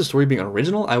so. As for the story being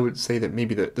original, I would say that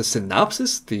maybe the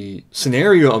synopsis, the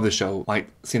scenario of the show might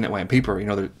seem that way on paper. You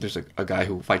know, there's a guy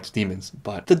who fights demons,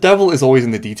 but the devil is always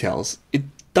in the details. It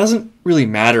doesn't really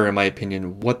matter, in my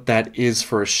opinion, what that is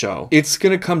for a show. It's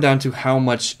going to come down to how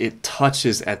much it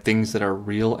touches at things that are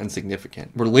real and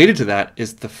significant. Related to that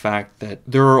is the fact that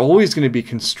there are always going to be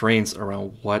constraints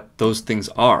around what those things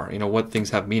are, you know, what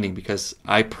things have meaning, because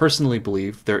I personally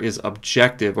believe there is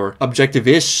objective or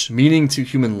objective-ish meaning to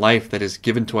human life that is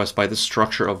given to us by the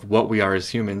structure of what we are as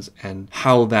humans and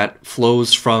how that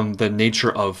flows from the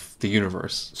nature of the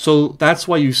universe. So that's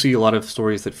why you see a lot of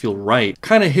stories that feel right,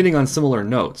 kind of hitting on similar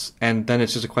notes. And then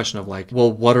it's just a question of like,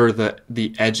 well, what are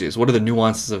the edges? What are the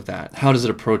nuances of that? How does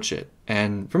it approach it?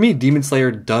 And for me, Demon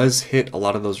Slayer does hit a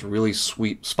lot of those really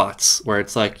sweet spots where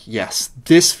it's like, yes,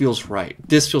 this feels right.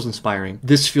 This feels inspiring.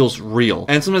 This feels real.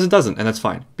 And sometimes it doesn't, and that's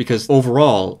fine, because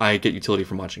overall, I get utility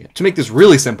from watching it. To make this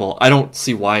really simple, I don't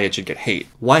see why it should get hate.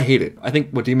 Why hate it? I think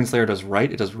what Demon Slayer does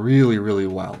right, it does really, really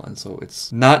well. And so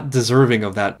it's not deserving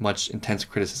of that much intense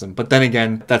criticism. But then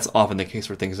again, that's often the case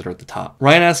for things that are at the top.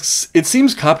 Ryan asks, it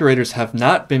seems copywriters have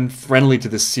not been friendly to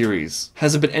this series.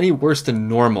 Has it been any worse than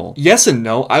normal? Yes and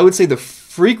no. I would say the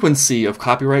frequency of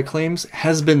copyright claims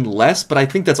has been less, but I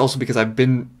think that's also because I've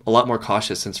been a lot more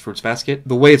cautious since Fruits Basket.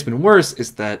 The way it's been worse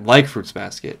is that, like Fruits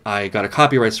Basket, I got a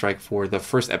copyright strike for the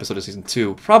first episode of season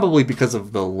 2, probably because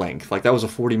of the length. Like, that was a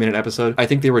 40-minute episode. I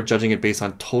think they were judging it based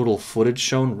on total footage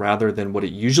shown rather than what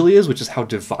it usually is, which is how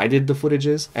divided the footage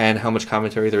is and how much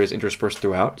commentary there is interspersed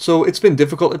throughout. So it's been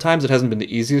difficult at times. It hasn't been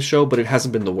the easiest show, but it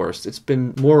hasn't been the worst. It's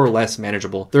been more or less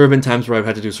manageable. There have been times where I've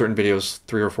had to do certain videos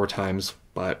 3 or 4 times,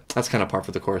 but that's kind of par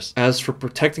for the course. As for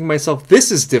protecting myself,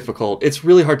 this is difficult. It's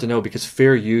really hard to know because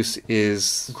fair use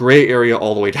is gray area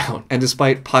all the way down. And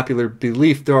despite popular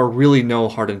belief, there are really no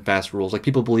hard and fast rules. Like,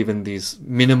 people believe in these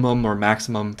minimum or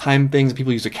maximum time things.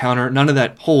 People use a counter. None of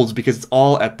that holds because it's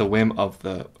all at the whim of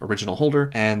the original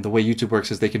holder. And the way YouTube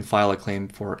works is they can file a claim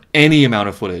for any amount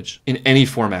of footage in any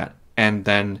format. And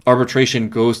then arbitration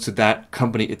goes to that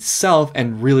company itself.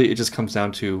 And really, it just comes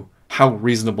down to how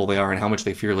reasonable they are and how much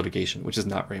they fear litigation, which is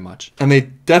not very much. And they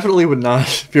definitely would not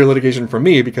fear litigation from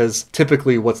me, because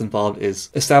typically what's involved is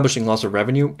establishing loss of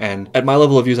revenue. And at my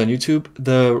level of views on YouTube,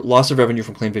 the loss of revenue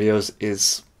from claimed videos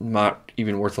is not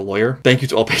even worth a lawyer. Thank you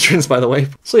to all patrons, by the way.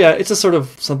 So yeah, it's just sort of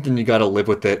something you gotta live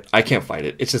with it. I can't fight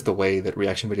it. It's just the way that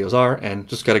reaction videos are, and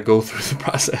just gotta go through the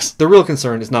process. The real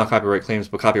concern is not copyright claims,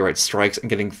 but copyright strikes, and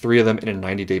getting 3 of them in a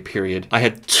 90-day period. I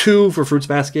had 2 for Fruits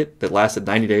Basket that lasted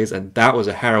 90 days, and that was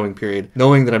a harrowing period,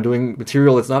 knowing that I'm doing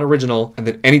material that's not original, and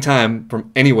that anytime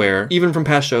from anywhere, even from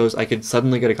past shows, I could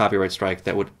suddenly get a copyright strike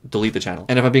that would delete the channel.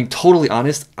 And if I'm being totally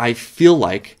honest, I feel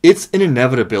like it's an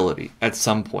inevitability at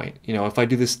some point. You know, if I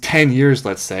do this 10 years,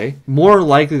 let's say, more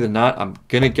likely than not, I'm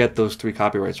gonna get those 3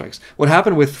 copyright strikes. What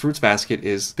happened with Fruits Basket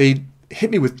is they hit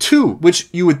me with 2, which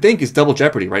you would think is double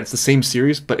jeopardy, right? It's the same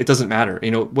series, but it doesn't matter.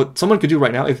 You know, what someone could do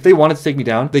right now, if they wanted to take me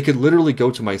down, they could literally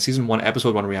go to my season 1,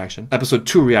 episode 1 reaction, episode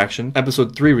 2 reaction,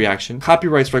 episode 3 reaction,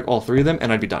 copyright strike all 3 of them,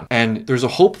 and I'd be done. And there's a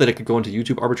hope that it could go into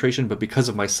YouTube arbitration, but because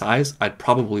of my size, I'd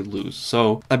probably lose.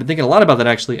 So I've been thinking a lot about that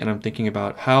actually, and I'm thinking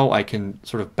about how I can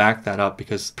sort of back that up,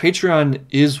 because Patreon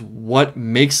is what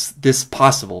makes this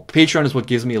possible. Patreon is what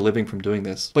gives me a living from doing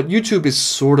this. But YouTube is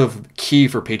sort of key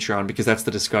for Patreon, because that's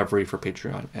the discovery for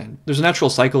Patreon. And there's a natural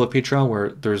cycle of Patreon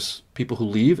where there's people who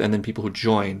leave and then people who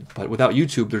join, but without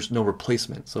YouTube there's no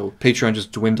replacement, so Patreon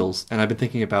just dwindles. And I've been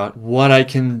thinking about what I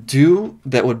can do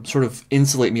that would sort of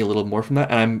insulate me a little more from that,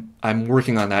 and I'm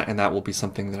working on that, and that will be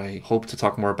something that I hope to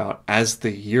talk more about as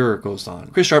the year goes on.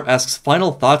 Chris Sharp asks,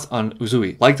 final thoughts on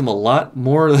Uzui. Liked him a lot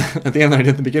more at the end than I did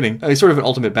at the beginning. He's sort of an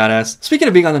ultimate badass. Speaking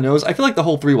of being on the nose, I feel like the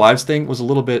whole 3 wives thing was a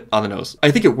little bit on the nose.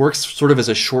 I think it works sort of as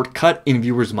a shortcut in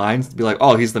viewers' minds to be like,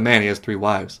 oh, he's the man, he has 3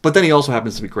 wives. But then he also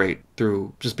happens to be great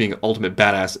through just being an ultimate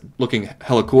badass, looking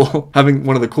hella cool, having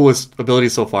one of the coolest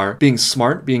abilities so far, being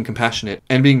smart, being compassionate,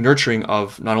 and being nurturing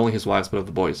of not only his wives, but of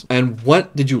the boys. And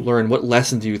what did you learn? What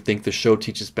lesson do you think the show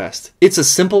teaches best? It's a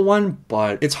simple one,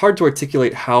 but it's hard to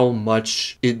articulate how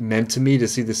much it meant to me to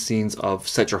see the scenes of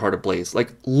Set Your Heart Ablaze.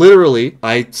 Like, literally,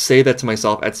 I say that to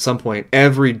myself at some point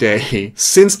every day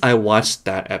since I watched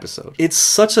that episode. It's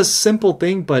such a simple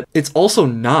thing, but it's also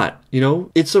not. You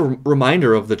know, it's a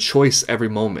reminder of the choice every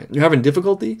moment. You're having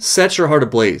difficulty? Set your heart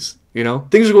ablaze. You know,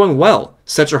 things are going well.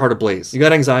 Set your heart ablaze. You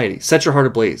got anxiety. Set your heart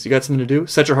ablaze. You got something to do?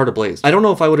 Set your heart ablaze. I don't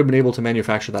know if I would have been able to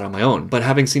manufacture that on my own, but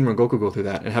having seen Rengoku go through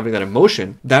that and having that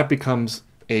emotion, that becomes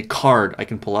a card I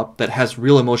can pull up that has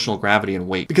real emotional gravity and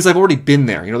weight, because I've already been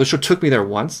there. You know, the show took me there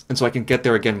once, and so I can get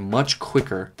there again much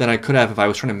quicker than I could have if I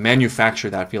was trying to manufacture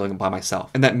that feeling by myself.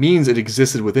 And that means it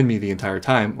existed within me the entire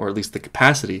time, or at least the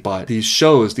capacity. But these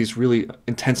shows, these really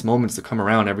intense moments that come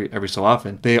around every so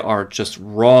often, they are just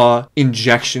raw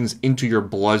injections into your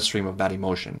bloodstream of that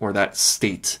emotion or that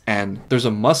state. And there's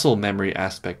a muscle memory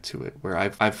aspect to it where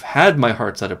I've had my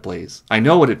heart set ablaze. I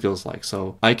know what it feels like,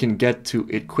 so I can get to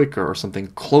it quicker, or something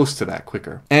close to that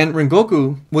quicker. And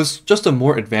Rengoku was just a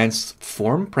more advanced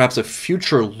form, perhaps a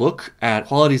future look at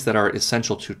qualities that are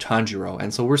essential to Tanjiro.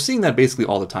 And so we're seeing that basically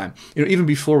all the time. You know, even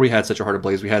before we had Set Your Heart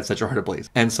Ablaze, we had Set Your Heart Ablaze.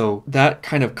 And so that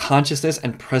kind of consciousness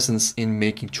and presence in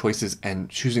making choices and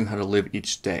choosing how to live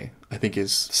each day, I think,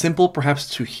 is simple perhaps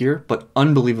to hear, but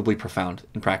unbelievably profound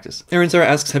in practice. Aaron Sarah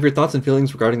asks, have your thoughts and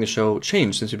feelings regarding the show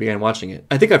changed since you began watching it?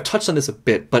 I think I've touched on this a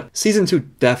bit, but season 2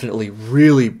 definitely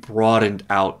really broadened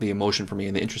out the emotion for me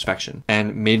and the introspection,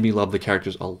 and made me love the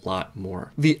characters a lot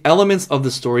more. The elements of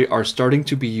the story are starting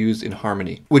to be used in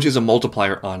harmony, which is a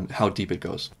multiplier on how deep it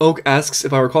goes. Oak asks,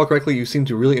 if I recall correctly, you seem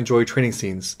to really enjoy training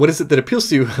scenes. What is it that appeals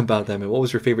to you about them, and what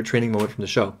was your favorite training moment from the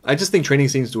show? I just think training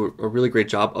scenes do a really great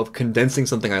job of condensing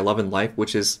something I love in life,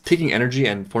 which is taking energy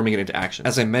and forming it into action.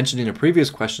 As I mentioned in a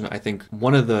previous question, I think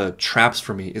one of the traps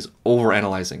for me is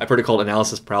overanalyzing. I've heard it called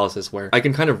analysis paralysis, where I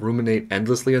can kind of ruminate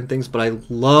endlessly on things, but I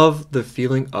love the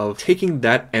feeling of taking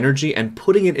that energy and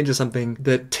putting it into something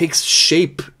that takes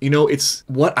shape. You know, it's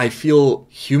what I feel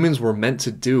humans were meant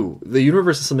to do. The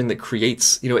universe is something that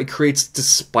creates, you know, it creates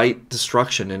despite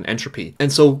destruction and entropy.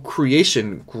 And so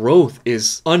creation, growth,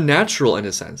 is unnatural in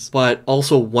a sense, but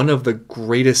also one of the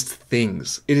greatest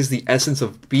things. It is the essence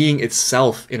of being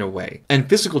itself in a way. And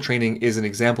physical training is an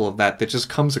example of that just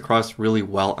comes across really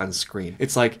well on screen.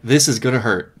 It's like, this is gonna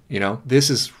hurt. You know, this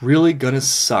is really gonna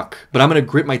suck, but I'm gonna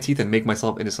grit my teeth and make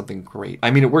myself into something great. I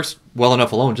mean, it works well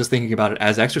enough alone just thinking about it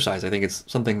as exercise. I think it's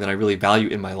something that I really value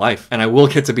in my life, and I will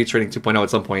get to Beach Training 2.0 at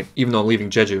some point, even though I'm leaving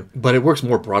Jeju. But it works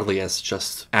more broadly as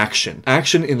just action.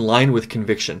 Action in line with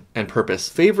conviction and purpose.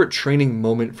 Favorite training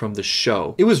moment from the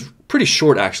show? It was pretty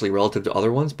short actually relative to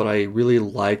other ones, but I really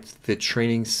liked the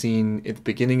training scene at the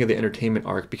beginning of the entertainment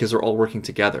arc because they're all working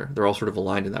together. They're all sort of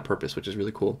aligned in that purpose, which is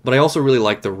really cool. But I also really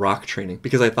liked the rock training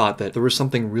because I thought that there was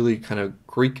something really kind of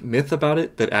Greek myth about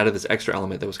it that added this extra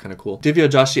element that was kind of cool. Divya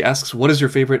Joshi asks, what is your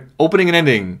favorite opening and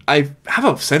ending? I have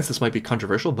a sense this might be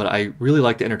controversial, but I really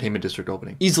like the Entertainment District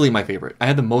opening. Easily my favorite. I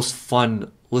had the most fun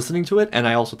listening to it, and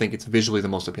I also think it's visually the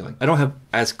most appealing. I don't have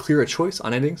as clear a choice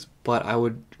on endings, but I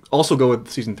would also go with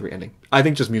season 3 ending. I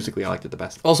think just musically I liked it the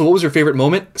best. Also, what was your favorite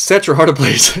moment? Set your heart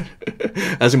ablaze,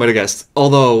 as you might have guessed.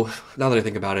 Although, now that I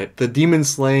think about it, the demon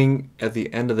slaying at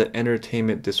the end of the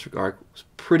Entertainment District arc was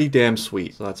pretty damn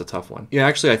sweet, so that's a tough one. Yeah,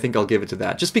 actually, I think I'll give it to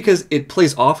that, just because it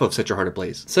plays off of Set Your Heart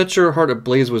Ablaze. Set Your Heart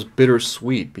Ablaze was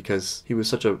bittersweet because he was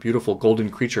such a beautiful golden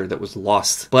creature that was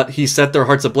lost, but he set their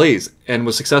hearts ablaze and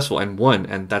was successful and won,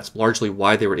 and that's largely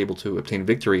why they were able to obtain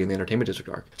victory in the Entertainment District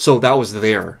arc. So that was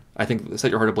there. I think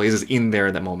Set Your Heart Ablaze is in there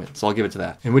in that moment, so I'll give it to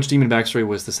that. And which demon backstory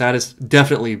was the saddest?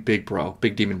 Definitely Big Bro,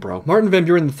 Big Demon Bro. Martin Van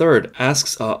Buren III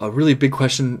asks a really big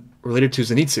question related to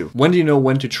Zenitsu. When do you know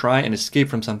when to try and escape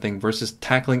from something versus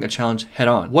tackling a challenge head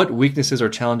on? What weaknesses or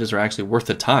challenges are actually worth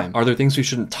the time? Are there things we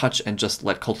shouldn't touch and just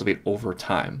let cultivate over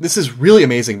time? This is really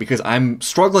amazing because I'm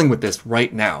struggling with this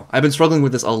right now. I've been struggling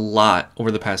with this a lot over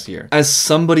the past year. As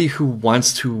somebody who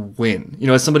wants to win, you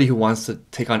know, as somebody who wants to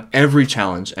take on every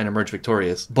challenge and emerge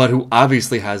victorious, but who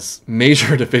obviously has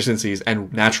major deficiencies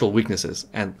and natural weaknesses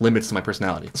and limits to my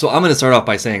personality. So I'm going to start off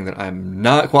by saying that I'm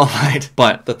not qualified,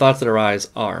 but the thoughts that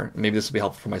arise are, maybe this will be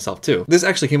helpful for myself too. This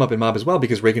actually came up in Mob as well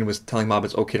because Reagan was telling Mob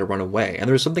it's okay to run away, and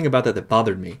there was something about that that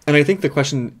bothered me. And I think the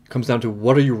question comes down to,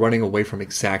 what are you running away from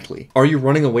exactly? Are you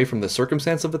running away from the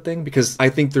circumstance of the thing? Because I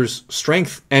think there's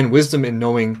strength and wisdom in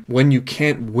knowing when you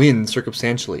can't win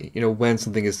circumstantially, you know, when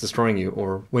something is destroying you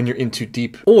or when you're in too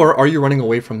deep. Or are you running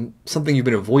away from something you've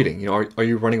been avoiding? You know, are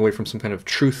you running away from some kind of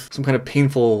truth, some kind of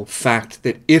painful fact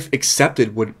that if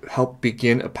accepted would help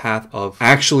begin a path of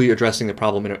actually addressing the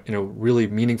problem in a really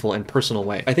meaningful and personal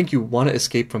way? I think you want to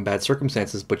escape from bad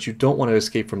circumstances, but you don't want to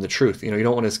escape from the truth. You know, you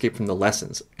don't want to escape from the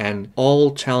lessons, and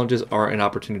all challenges are an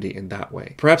opportunity in that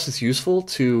way. Perhaps it's useful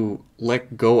to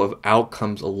let go of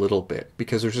outcomes a little bit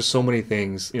because there's just so many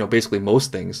things, you know, basically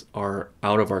most things are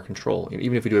out of our control.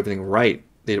 Even if we do everything right,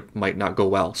 they might not go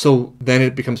well. So then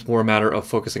it becomes more a matter of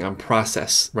focusing on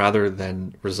process rather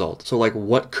than result. So like,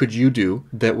 what could you do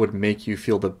that would make you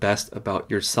feel the best about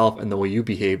yourself and the way you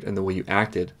behaved and the way you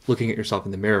acted, looking at yourself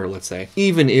in the mirror, let's say,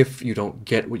 even if you don't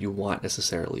get what you want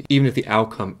necessarily, even if the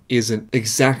outcome isn't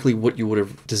exactly what you would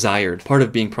have desired. Part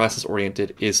of being process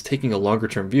oriented is taking a longer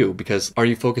term view, because are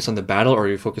you focused on the battle or are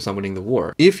you focused on winning the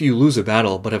war? If you lose a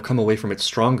battle but have come away from it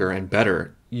stronger and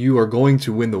better, you are going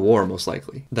to win the war, most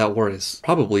likely. That war is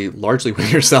probably largely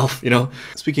with yourself, you know?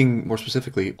 Speaking more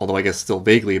specifically, although I guess still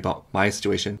vaguely about my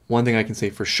situation, one thing I can say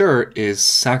for sure is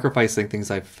sacrificing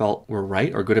things I felt were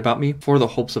right or good about me for the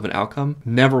hopes of an outcome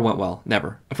never went well.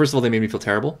 Never. First of all, they made me feel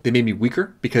terrible. They made me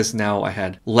weaker because now I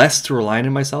had less to rely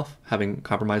on myself, having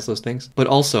compromised those things. But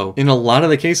also, in a lot of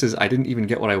the cases, I didn't even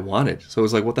get what I wanted. So it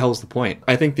was like, what the hell is the point?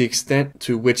 I think the extent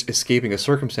to which escaping a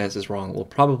circumstance is wrong will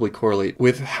probably correlate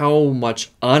with how much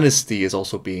honesty is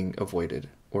also being avoided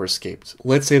or escaped.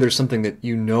 Let's say there's something that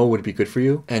you know would be good for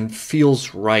you and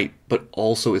feels right, but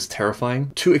also is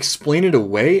terrifying. To explain it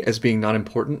away as being not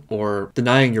important, or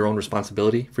denying your own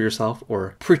responsibility for yourself,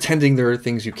 or pretending there are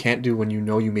things you can't do when you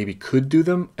know you maybe could do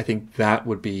them, I think that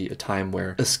would be a time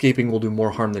where escaping will do more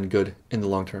harm than good in the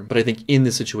long term. But I think in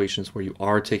the situations where you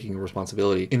are taking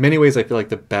responsibility, in many ways I feel like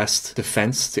the best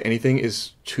defense to anything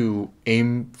is to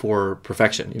aim for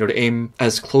perfection, you know, to aim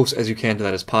as close as you can to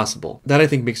that as possible. That I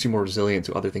think makes you more resilient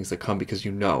to other things that come, because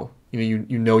you know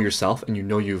yourself and you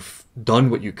know you've done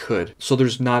what you could. So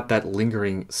there's not that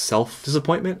lingering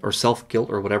self-disappointment or self-guilt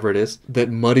or whatever it is that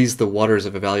muddies the waters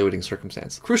of evaluating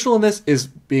circumstance. Crucial in this is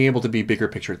being able to be bigger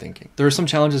picture thinking. There are some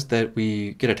challenges that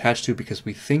we get attached to because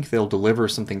we think they'll deliver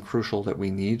something crucial that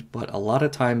we need, but a lot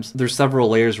of times there's several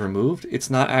layers removed. It's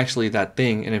not actually that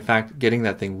thing, and in fact, getting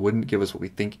that thing wouldn't give us what we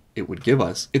think it would give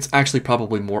us. It's actually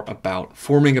probably more about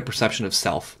forming a perception of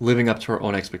self, living up to our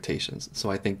own expectations.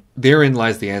 So I think therein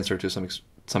lies the answer to some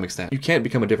extent. You can't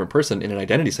become a different person in an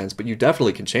identity sense, but you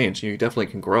definitely can change. You definitely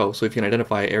can grow. So if you can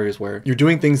identify areas where you're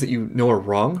doing things that you know are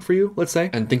wrong for you, let's say,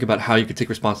 and think about how you could take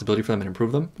responsibility for them and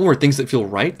improve them, or things that feel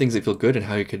right, things that feel good, and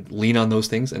how you could lean on those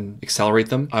things and accelerate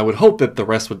them, I would hope that the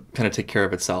rest would kind of take care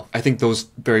of itself. I think those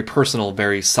very personal,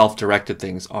 very self-directed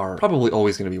things are probably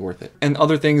always going to be worth it. And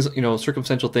other things, you know,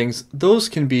 circumstantial things, those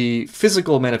can be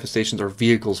physical manifestations or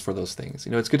vehicles for those things.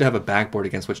 You know, it's good to have a backboard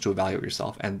against which to evaluate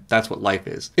yourself, and that's what life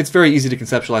is. It's very easy to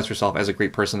conceptualize yourself as a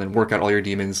great person and work out all your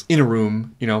demons in a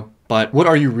room, you know, but what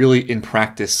are you really in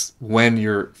practice when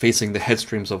you're facing the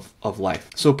headstreams of life?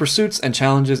 So pursuits and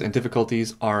challenges and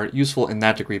difficulties are useful in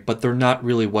that degree, but they're not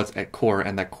really what's at core,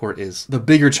 and that core is the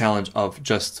bigger challenge of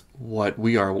just what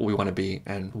we are, what we want to be,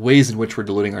 and ways in which we're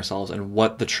deluding ourselves, and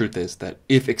what the truth is that,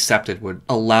 if accepted, would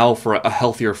allow for a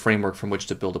healthier framework from which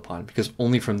to build upon, because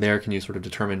only from there can you sort of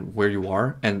determine where you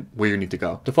are and where you need to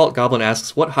go. Default Goblin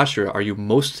asks, what Hashira are you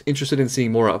most interested in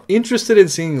seeing more of? Interested in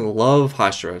seeing Love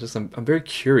Hashira. Just I'm very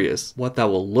curious what that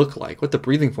will look like, what the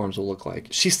breathing forms will look like.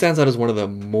 She stands out as one of the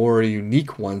more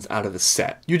unique ones out of the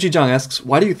set. Yuji Jang asks,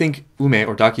 why do you think Ume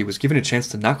or Daki was given a chance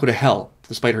to not go to hell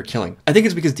despite her killing? I think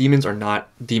it's because demons are not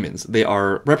demons. They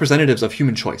are representatives of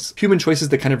human choice. Human choices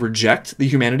that kind of reject the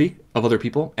humanity of other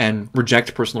people and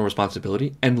reject personal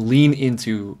responsibility and lean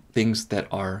into things that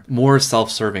are more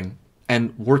self-serving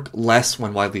and work less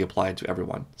when widely applied to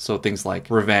everyone. So things like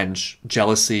revenge,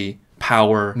 jealousy,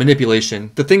 power,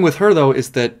 manipulation. The thing with her, though,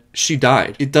 is that she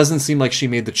died. It doesn't seem like she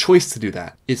made the choice to do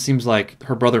that. It seems like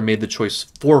her brother made the choice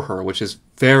for her, which is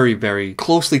very, very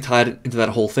closely tied into that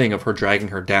whole thing of her dragging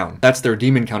her down. That's their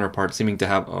demon counterpart seeming to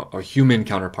have a human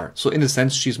counterpart. So in a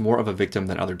sense, she's more of a victim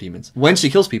than other demons. When she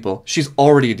kills people, she's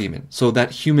already a demon. So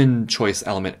that human choice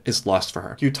element is lost for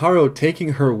her. Gyutaro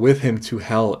taking her with him to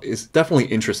hell is definitely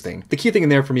interesting. The key thing in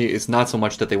there for me is not so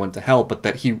much that they went to hell, but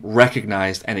that he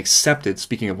recognized and accepted,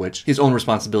 speaking of which, his own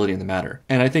responsibility in the matter.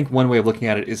 And I think one way of looking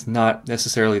at it is not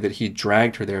necessarily that he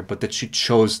dragged her there, but that she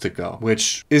chose to go,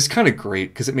 which is kind of great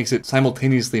because it makes it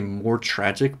simultaneously more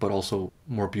tragic, but also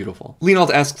more beautiful.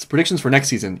 Leonald asks, predictions for next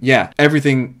season. Yeah,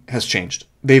 everything has changed.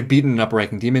 They've beaten an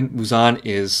upper-ranking demon. Muzan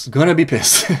is gonna be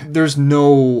pissed. There's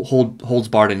no holds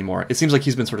barred anymore. It seems like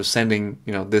he's been sort of sending,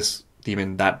 this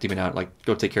demon, that demon out, like,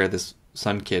 go take care of this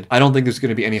Sun Kid. I don't think there's going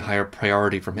to be any higher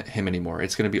priority from him anymore.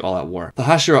 It's going to be all out war. The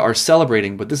Hashira are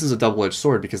celebrating, but this is a double-edged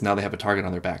sword because now they have a target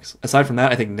on their backs. Aside from that,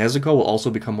 I think Nezuko will also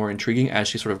become more intriguing as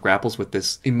she sort of grapples with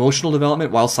this emotional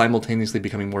development while simultaneously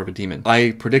becoming more of a demon.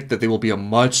 I predict that they will be a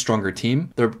much stronger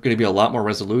team. They're going to be a lot more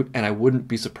resolute, and I wouldn't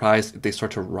be surprised if they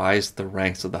start to rise the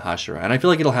ranks of the Hashira. And I feel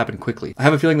like it'll happen quickly. I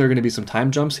have a feeling there are going to be some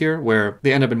time jumps here where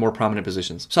they end up in more prominent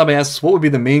positions. Sabe asks, what would be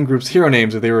the main group's hero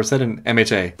names if they were set in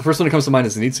MHA? The first one that comes to mind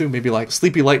is Zenitsu, maybe like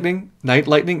Sleepy Lightning, Night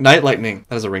Lightning, Night Lightning.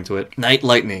 That has a ring to it. Night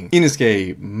Lightning.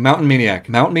 Inosuke, Mountain Maniac.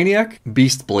 Mount Maniac?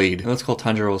 Beast Blade. And let's call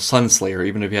Tanjiro Sun Slayer,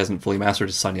 even if he hasn't fully mastered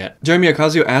his sun yet. Jeremy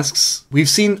Ocasio asks, we've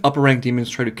seen upper rank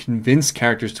demons try to convince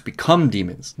characters to become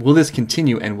demons. Will this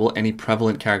continue, and will any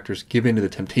prevalent characters give in to the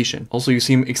temptation? Also, you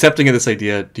seem accepting of this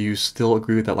idea. Do you still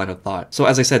agree with that line of thought? So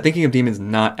as I said, thinking of demons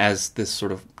not as this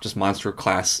sort of just monster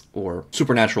class or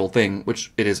supernatural thing,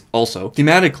 which it is also,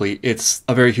 thematically, it's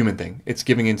a very human thing. It's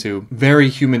giving into very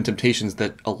human temptations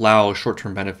that allow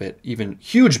short-term benefit, even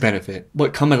huge benefit,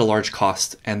 but come at a large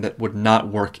cost and that would not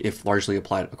work if largely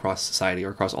applied across society or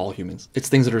across all humans. It's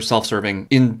things that are self-serving,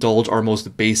 indulge our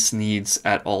most base needs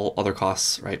at all other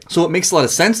costs, right? So it makes a lot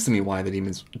of sense to me why the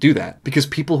demons do that, because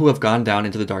people who have gone down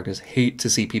into the darkness hate to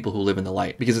see people who live in the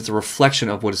light, because it's a reflection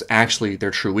of what is actually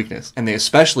their true weakness. And they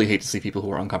especially hate to see people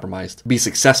who are uncompromised be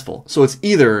successful. So it's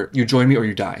either you join me or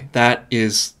you die. That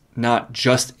is not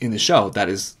just in the show, that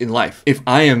is in life. If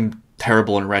I am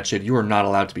terrible and wretched, you are not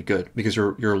allowed to be good because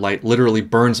your light literally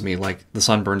burns me like the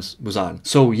sun burns Muzan.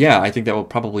 So yeah, I think that will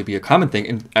probably be a common thing,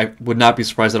 and I would not be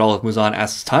surprised at all if Muzan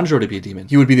asks Tanjiro to be a demon.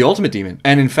 He would be the ultimate demon.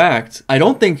 And in fact, I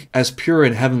don't think as pure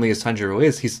and heavenly as Tanjiro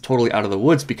is, he's totally out of the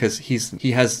woods because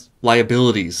he has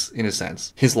liabilities in a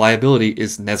sense. His liability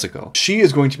is Nezuko. She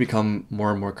is going to become more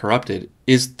and more corrupted.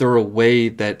 Is there a way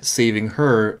that saving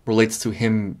her relates to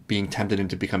him being tempted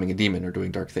into becoming a demon or doing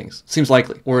dark things? Seems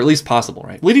likely, or at least possible,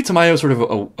 right? Lady Tamayo is sort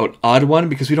of an odd one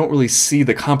because we don't really see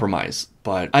the compromise.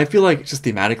 But I feel like just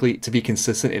thematically, to be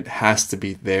consistent, it has to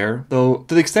be there. Though,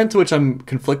 to the extent to which I'm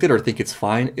conflicted or think it's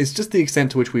fine, is just the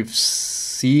extent to which we've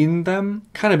seen them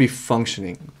kind of be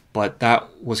functioning. But that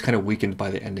was kind of weakened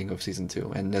by the ending of season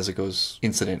 2 and Nezuko's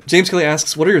incident. James Kelly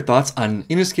asks, what are your thoughts on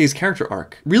Inosuke's character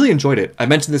arc? Really enjoyed it. I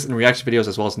mentioned this in reaction videos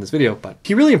as well as in this video, but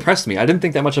he really impressed me. I didn't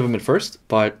think that much of him at first,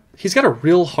 but he's got a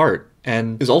real heart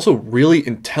and is also really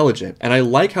intelligent. And I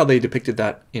like how they depicted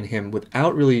that in him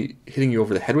without really hitting you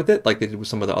over the head with it, like they did with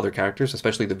some of the other characters,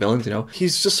 especially the villains,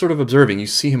 He's just sort of observing. You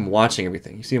see him watching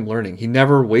everything. You see him learning. He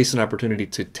never wastes an opportunity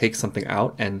to take something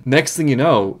out. And next thing you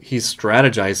know, he's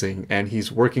strategizing and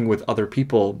he's working with other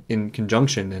people in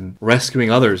conjunction and rescuing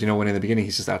others, when in the beginning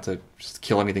he's just out to just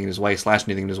kill anything in his way, slash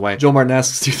anything in his way. Joe Martin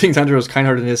asks, do you think Tanjiro's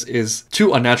kindheartedness is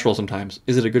too unnatural sometimes?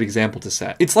 Is it a good example to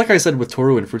set? It's like I said with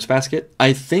Toru and Fruits Basket.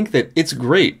 I think that it, it's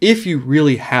great if you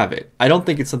really have it. I don't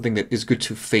think it's something that is good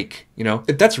to fake, you know?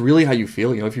 If that's really how you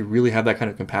feel, you know, if you really have that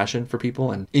kind of compassion for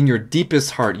people and in your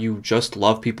deepest heart you just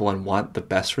love people and want the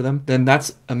best for them, then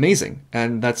that's amazing.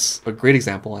 And that's a great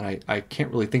example, and I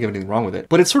can't really think of anything wrong with it.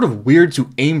 But it's sort of weird to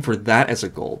aim for that as a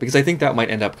goal, because I think that might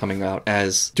end up coming out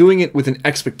as doing it with an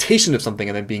expectation of something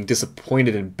and then being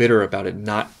disappointed and bitter about it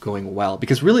not going well.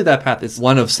 Because really that path is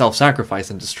one of self-sacrifice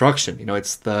and destruction. You know,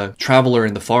 it's the traveler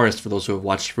in the forest, for those who have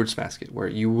watched Fruits Basket, where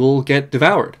you will get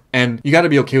devoured. And you got to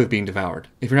be okay with being devoured.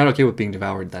 If you're not okay with being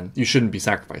devoured, then you shouldn't be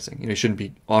sacrificing. You know, you shouldn't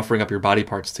be offering up your body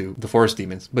parts to the forest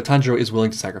demons. But Tanjiro is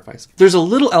willing to sacrifice. There's a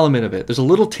little element of it. There's a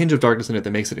little tinge of darkness in it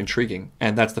that makes it intriguing.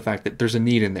 And that's the fact that there's a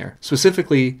need in there.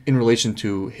 Specifically in relation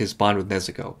to his bond with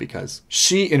Nezuko, because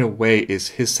she, in a way, is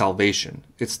his salvation.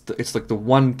 It's like the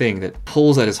one thing that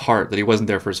pulls at his heart that he wasn't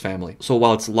there for his family. So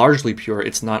while it's largely pure,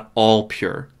 it's not all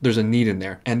pure. There's a need in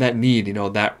there. And that need, you know,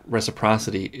 that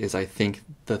reciprocity is, I think,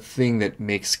 the thing that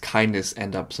makes kindness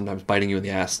end up sometimes biting you in the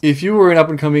ass. If you were an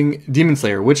up-and-coming demon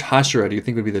slayer, which Hashira do you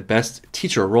think would be the best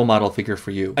teacher or role model figure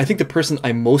for you? I think the person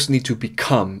I most need to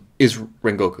become is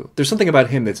Rengoku. There's something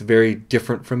about him that's very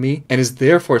different from me and is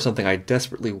therefore something I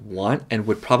desperately want and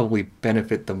would probably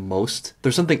benefit the most.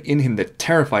 There's something in him that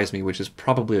terrifies me, which is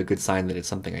probably a good sign that it's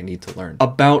something I need to learn.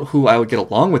 About who I would get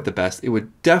along with the best, it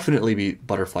would definitely be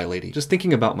Butterfly Lady. Just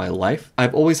thinking about my life,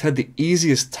 I've always had the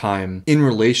easiest time in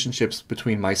relationships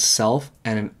between myself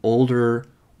and an older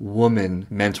woman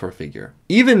mentor figure.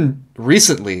 Even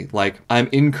recently, like, I'm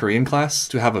in Korean class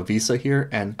to have a visa here,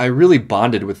 and I really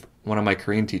bonded with one of my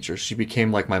Korean teachers. She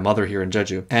became like my mother here in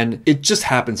Jeju, and it just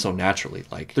happened so naturally.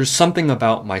 Like, there's something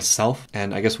about myself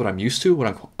and I guess what I'm used to,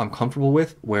 what I'm comfortable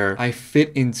with, where I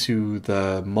fit into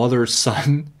the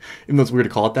mother-son, even though it's weird to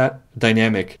call it that,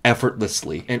 dynamic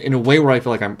effortlessly, and in a way where I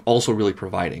feel like I'm also really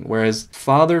providing. Whereas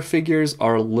father figures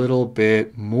are a little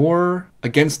bit more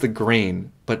against the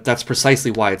grain, but that's precisely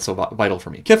why it's so vital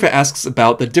for me. Kefa asks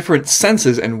about the different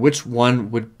senses and which one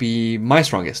would be my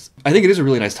strongest. I think it is a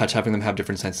really nice touch having them have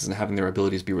different senses and having their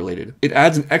abilities be related. It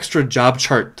adds an extra job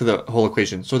chart to the whole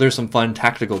equation, so there's some fun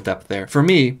tactical depth there. For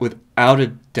me, without a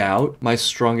doubt, my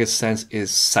strongest sense is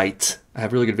sight. I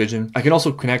have really good vision. I can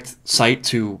also connect sight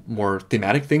to more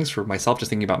thematic things for myself, just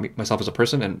thinking about myself as a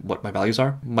person and what my values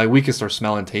are. My weakest are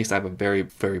smell and taste. I have a very,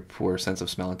 very poor sense of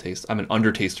smell and taste. I'm an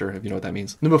undertaster, if you know what that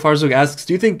means. Nuba Farzuk asks,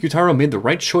 do you think Gyutaro made the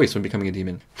right choice when becoming a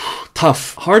demon?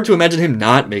 Tough. Hard to imagine him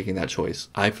not making that choice.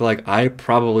 I feel like I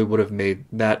probably would have made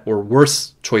that or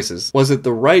worse choices. Was it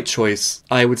the right choice?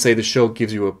 I would say the show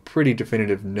gives you a pretty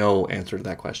definitive no answer to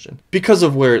that question. Because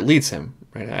of where it leads him,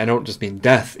 right? I don't just mean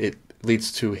death. It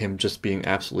leads to him just being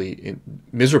absolutely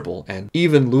miserable and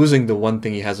even losing the one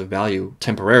thing he has of value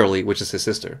temporarily, which is his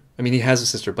sister. I mean, he has a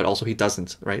sister, but also he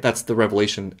doesn't, right? That's the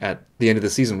revelation at the end of the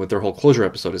season with their whole closure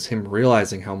episode, is him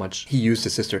realizing how much he used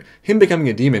his sister. Him becoming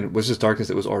a demon was just darkness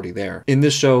that was already there. In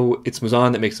this show, it's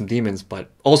Muzan that makes them demons,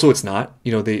 but also it's not.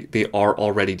 You know, they are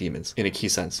already demons in a key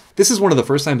sense. This is one of the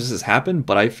first times this has happened,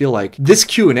 but I feel like this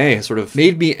Q&A has sort of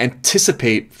made me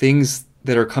anticipate things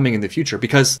that are coming in the future,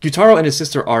 because Gyutaro and his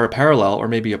sister are a parallel, or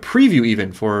maybe a preview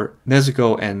even, for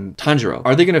Nezuko and Tanjiro.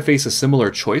 Are they going to face a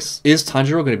similar choice? Is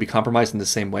Tanjiro going to be compromised in the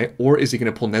same way, or is he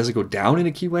going to pull Nezuko down in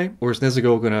a key way, or is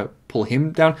Nezuko going to pull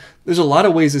him down? There's a lot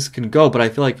of ways this can go, but I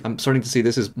feel like I'm starting to see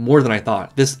this is more than I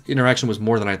thought. This interaction was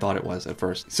more than I thought it was at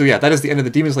first. So yeah, that is the end of the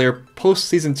Demon Slayer post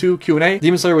season 2 Q&A.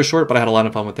 Demon Slayer was short, but I had a lot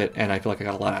of fun with it, and I feel like I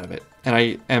got a lot out of it. And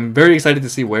I am very excited to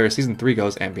see where season 3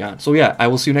 goes and beyond. So yeah, I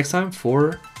will see you next time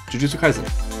for Jujutsu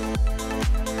Kaisen.